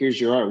 hey,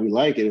 here's your art. We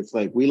like it. It's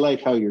like, we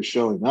like how you're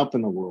showing up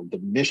in the world, the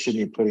mission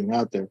you're putting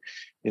out there.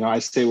 I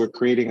say we're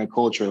creating a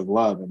culture of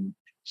love. And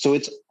so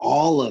it's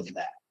all of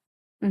that.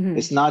 Mm-hmm.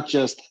 It's not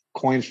just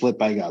coin flip,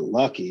 I got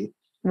lucky.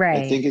 Right.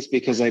 I think it's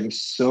because I'm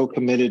so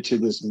committed to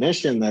this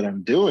mission that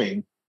I'm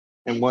doing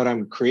and what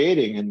I'm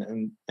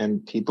creating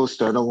and people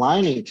start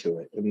aligning to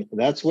it. And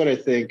that's what I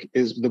think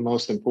is the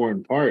most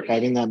important part,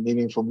 having that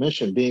meaningful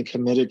mission, being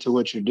committed to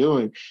what you're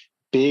doing,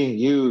 being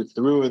you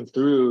through and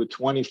through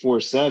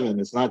 24/7.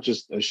 It's not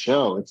just a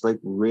show. It's like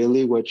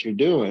really what you're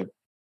doing.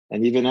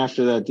 And even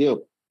after that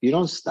deal, you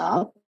don't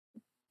stop.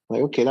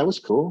 Like, okay, that was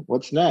cool.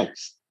 What's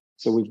next?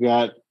 So we've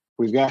got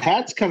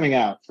hats coming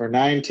out for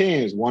 9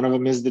 teams. One of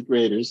them is the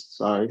Raiders.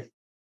 Sorry.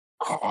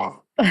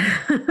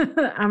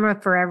 I'm a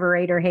forever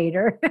Raider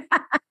hater.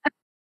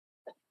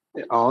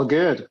 All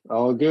good.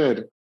 All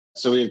good.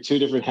 So we have 2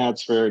 different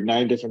hats for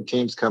 9 different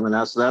teams coming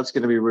out. So that's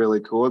going to be really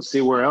cool. Let's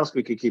see where else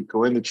we could keep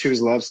going. The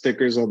Choose Love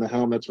stickers on the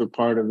helmets were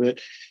part of it.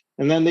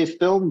 And then they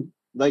filmed,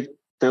 like,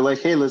 they're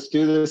like, hey, let's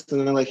do this. And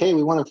then they're like, hey,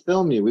 we want to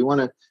film you. We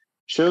want to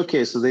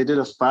showcase. So they did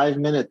a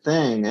 5-minute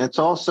thing. And it's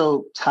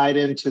also tied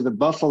into the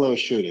Buffalo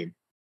shooting.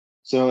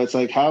 So it's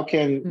like, how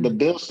can the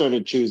Bills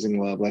started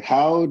choosing love? Like,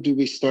 how do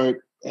we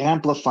start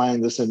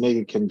amplifying this and make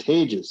it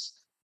contagious?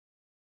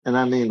 And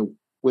I mean,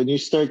 when you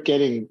start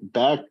getting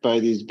backed by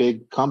these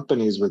big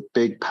companies with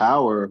big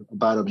power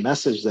about a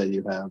message that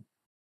you have,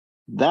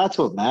 that's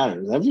what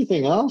matters.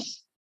 Everything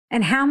else.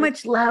 And how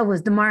much love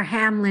was DeMar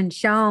Hamlin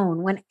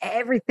shown when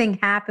everything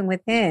happened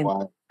with him?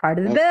 Part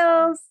of the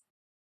Bills,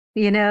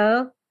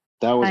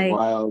 That was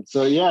wild.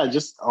 So yeah,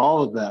 just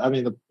all of that. I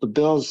mean, the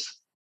Bills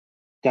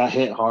got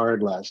hit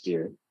hard last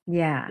year.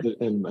 Yeah.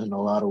 In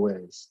a lot of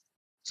ways.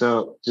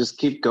 So just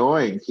keep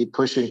going, keep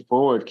pushing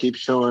forward, keep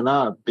showing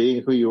up,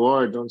 being who you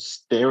are. Don't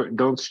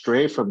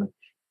stray from it.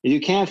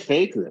 You can't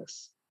fake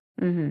this.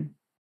 Mm-hmm.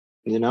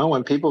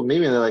 When people meet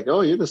me, they're like,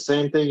 "Oh, you're the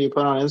same thing you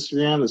put on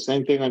Instagram, the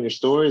same thing on your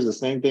stories, the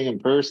same thing in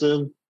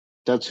person."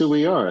 That's who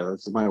we are.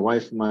 That's my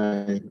wife,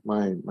 my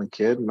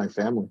kid, my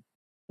family.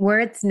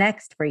 Where's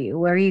next for you?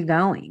 Where are you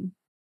going?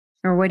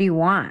 Or what do you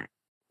want?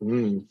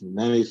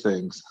 Many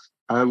things.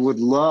 I would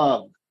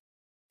love,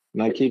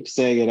 and I keep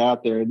saying it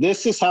out there.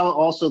 This is how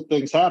also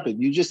things happen.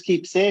 You just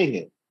keep saying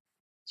it.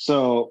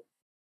 So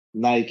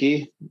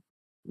Nike,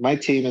 my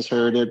team has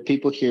heard it.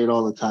 People hear it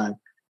all the time.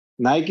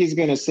 Nike's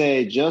going to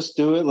say, just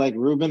do it like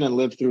Ruben and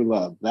live through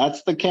love.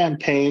 That's the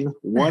campaign.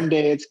 One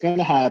day it's going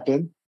to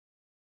happen.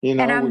 And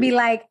I'll be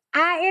like,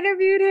 I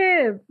interviewed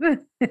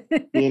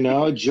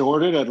him.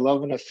 Jordan, I'd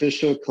love an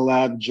official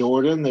collab.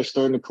 Jordan, they're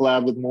starting to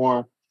collab with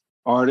more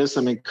artists.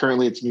 I mean,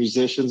 currently it's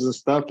musicians and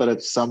stuff, but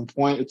at some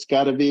point it's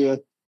got to be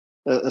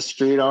a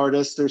street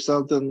artist or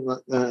something,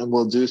 and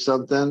we'll do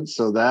something.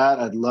 So that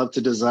I'd love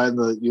to design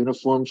the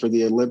uniform for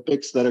the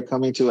Olympics that are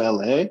coming to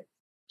LA.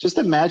 Just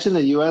imagine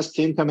the US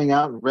team coming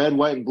out in red,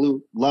 white, and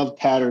blue love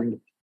patterned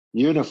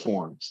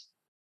uniforms.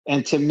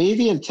 And to me,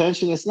 the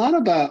intention, it's not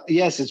about,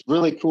 yes, it's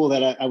really cool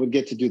that I would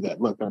get to do that.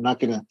 Look, I'm not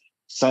going to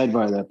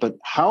sidebar that, but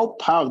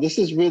this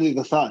is really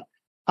the thought.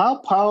 How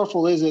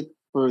powerful is it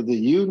for the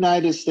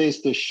United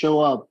States to show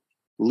up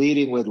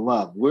leading with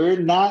love? We're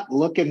not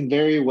looking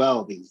very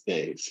well these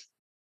days.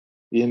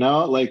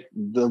 Like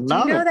the Do you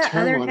amount know of that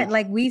turmoil.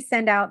 like we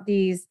send out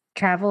these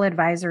travel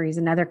advisories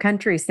and other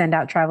countries send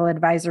out travel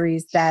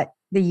advisories that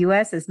the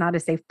US is not a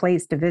safe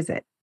place to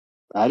visit?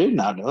 I did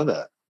not know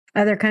that.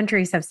 Other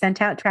countries have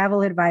sent out travel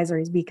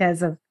advisories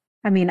because of,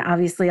 I mean,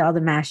 obviously all the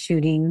mass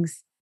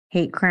shootings,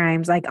 hate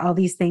crimes, like all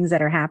these things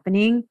that are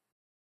happening.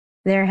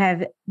 There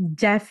have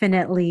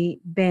definitely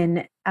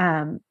been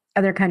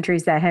other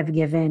countries that have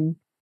given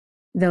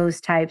those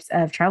types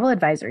of travel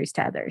advisories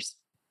to others.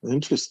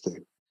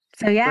 Interesting.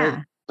 So,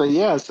 yeah. But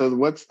yeah, so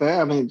what's that?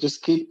 I mean,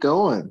 just keep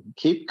going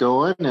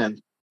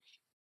and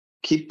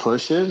keep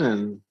pushing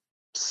and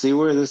see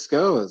where this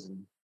goes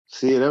and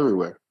see it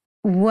everywhere.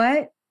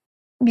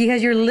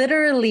 Because you're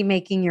literally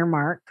making your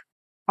mark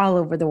all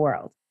over the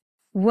world.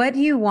 What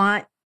do you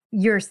want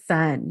your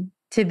son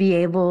to be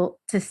able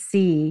to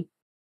see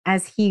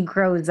as he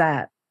grows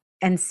up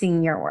and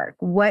seeing your work?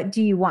 What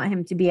do you want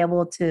him to be able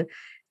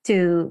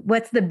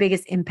what's the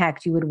biggest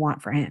impact you would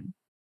want for him?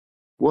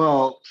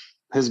 Well,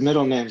 his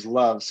middle name's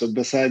Love. So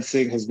besides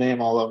seeing his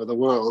name all over the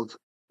world,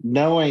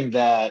 knowing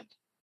that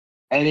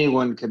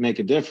anyone can make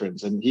a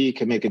difference and he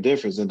can make a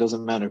difference, it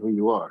doesn't matter who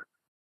you are.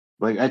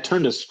 Like I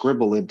turned a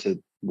scribble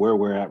into where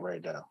we're at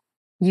right now.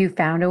 You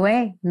found a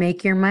way,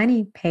 make your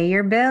money, pay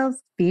your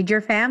bills, feed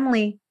your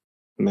family.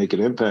 Make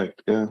an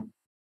impact. Yeah.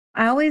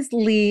 I always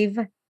leave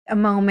a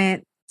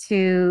moment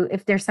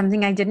if there's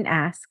something I didn't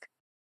ask,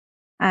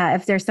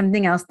 if there's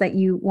something else that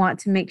you want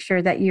to make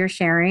sure that you're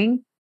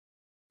sharing,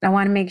 I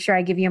want to make sure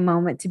I give you a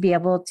moment to be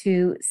able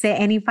to say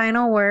any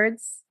final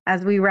words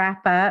as we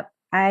wrap up.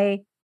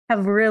 I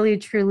have really,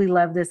 truly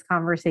loved this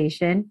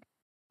conversation.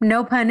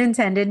 No pun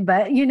intended,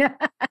 but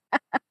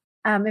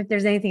if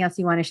there's anything else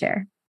you want to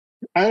share.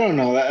 I don't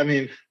know. I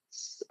mean,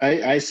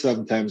 I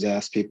sometimes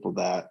ask people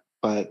that,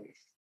 but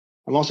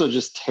I'm also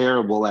just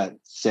terrible at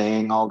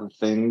saying all the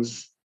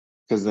things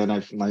because then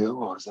I'm like,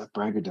 oh, is that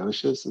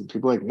braggadocious? And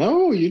people are like,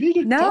 no, you need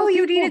to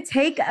need to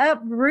take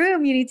up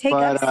room. You need to take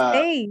up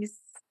space.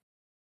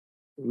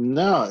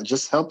 No, it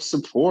just helps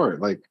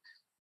support. Like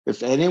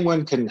if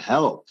anyone can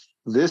help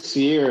this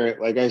year,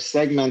 like I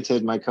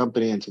segmented my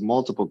company into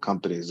multiple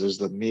companies. There's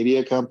the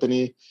media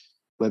company,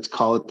 let's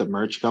call it the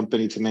merch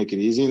company to make it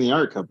easy, and the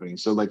art company.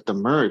 So like the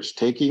merch,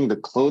 taking the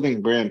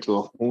clothing brand to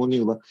a whole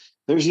new level.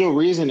 There's no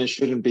reason it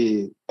shouldn't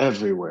be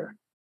everywhere.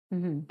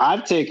 Mm-hmm.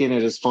 I've taken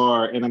it as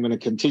far, and I'm going to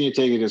continue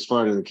taking it as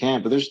far as I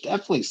can, but there's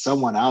definitely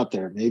someone out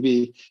there.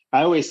 Maybe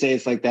I always say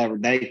it's like that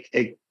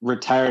Nike,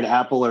 retired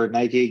Apple or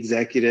Nike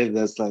executive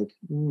that's like,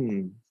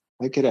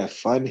 I could have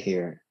fun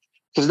here.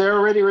 Because they're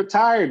already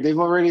retired. They've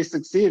already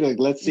succeeded.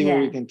 Let's see where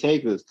we can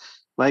take this.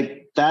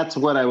 Like, that's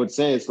what I would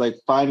say. It's like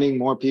finding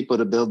more people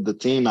to build the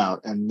team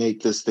out and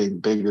make this thing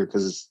bigger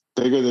because it's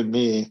bigger than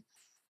me.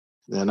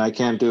 And I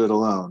can't do it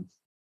alone.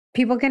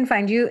 People can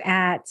find you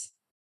at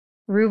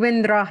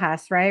Ruben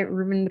Rojas, right?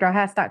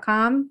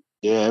 RubenRojas.com.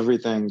 Yeah,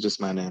 everything, just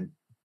my name.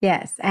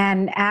 Yes.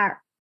 And at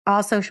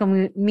all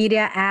social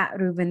media at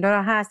Ruben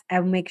Rojas.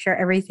 I'll make sure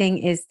everything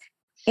is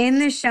in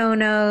the show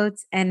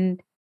notes.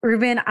 And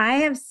Ruben, I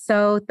have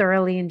so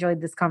thoroughly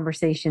enjoyed this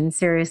conversation.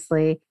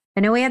 Seriously. I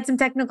know we had some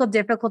technical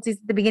difficulties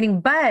at the beginning,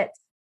 but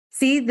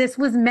see, this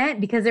was meant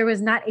because there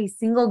was not a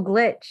single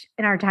glitch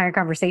in our entire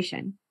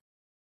conversation.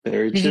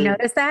 Very true. Did you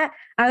notice that?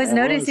 I was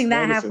noticing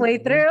that halfway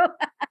through.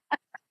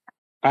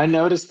 I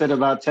noticed it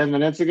about 10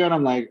 minutes ago and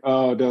I'm like,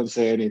 oh, don't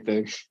say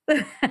anything.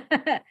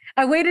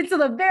 I waited till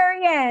the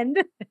very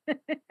end.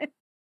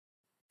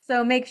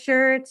 So make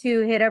sure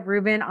to hit up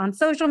Ruben on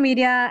social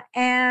media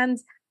and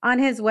on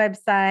his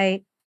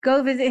website.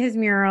 Go visit his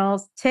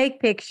murals, take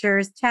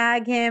pictures,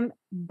 tag him,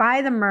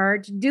 buy the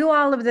merch, do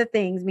all of the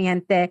things, mi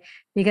gente,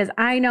 because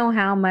I know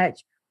how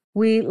much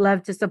we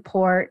love to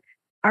support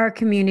our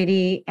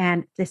community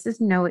and this is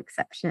no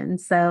exception.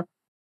 So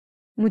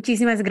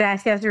Muchísimas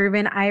gracias,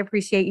 Ruben. I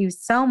appreciate you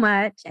so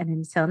much. And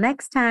until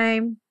next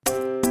time.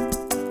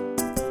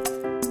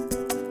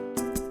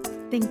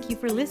 Thank you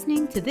for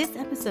listening to this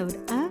episode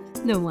of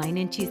the Wine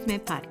and Chisme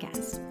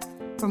podcast.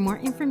 For more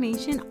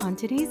information on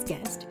today's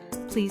guest,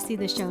 please see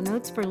the show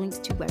notes for links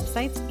to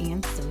websites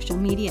and social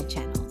media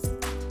channels.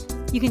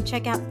 You can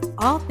check out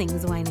all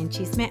things Wine and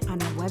Chisme on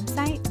our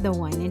website,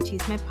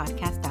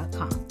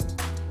 thewineandchismepodcast.com.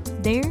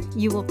 There,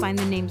 you will find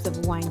the names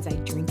of wines I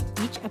drink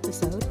each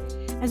episode,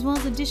 as well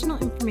as additional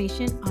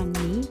information on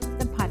me,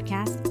 the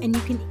podcast, and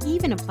you can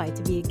even apply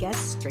to be a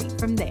guest straight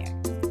from there.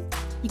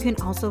 You can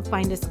also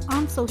find us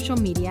on social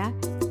media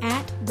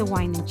at The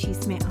Wine and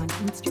Chisme on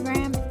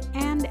Instagram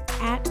and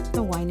at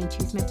The Wine and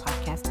Chisme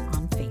Podcast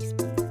on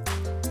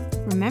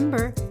Facebook.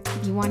 Remember,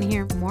 if you want to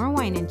hear more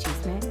Wine and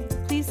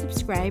Chisme, please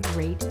subscribe,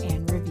 rate,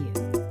 and review.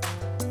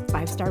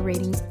 5-star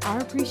ratings are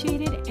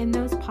appreciated, and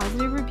those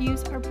positive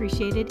reviews are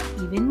appreciated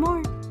even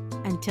more.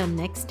 Until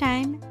next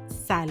time,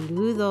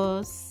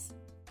 saludos.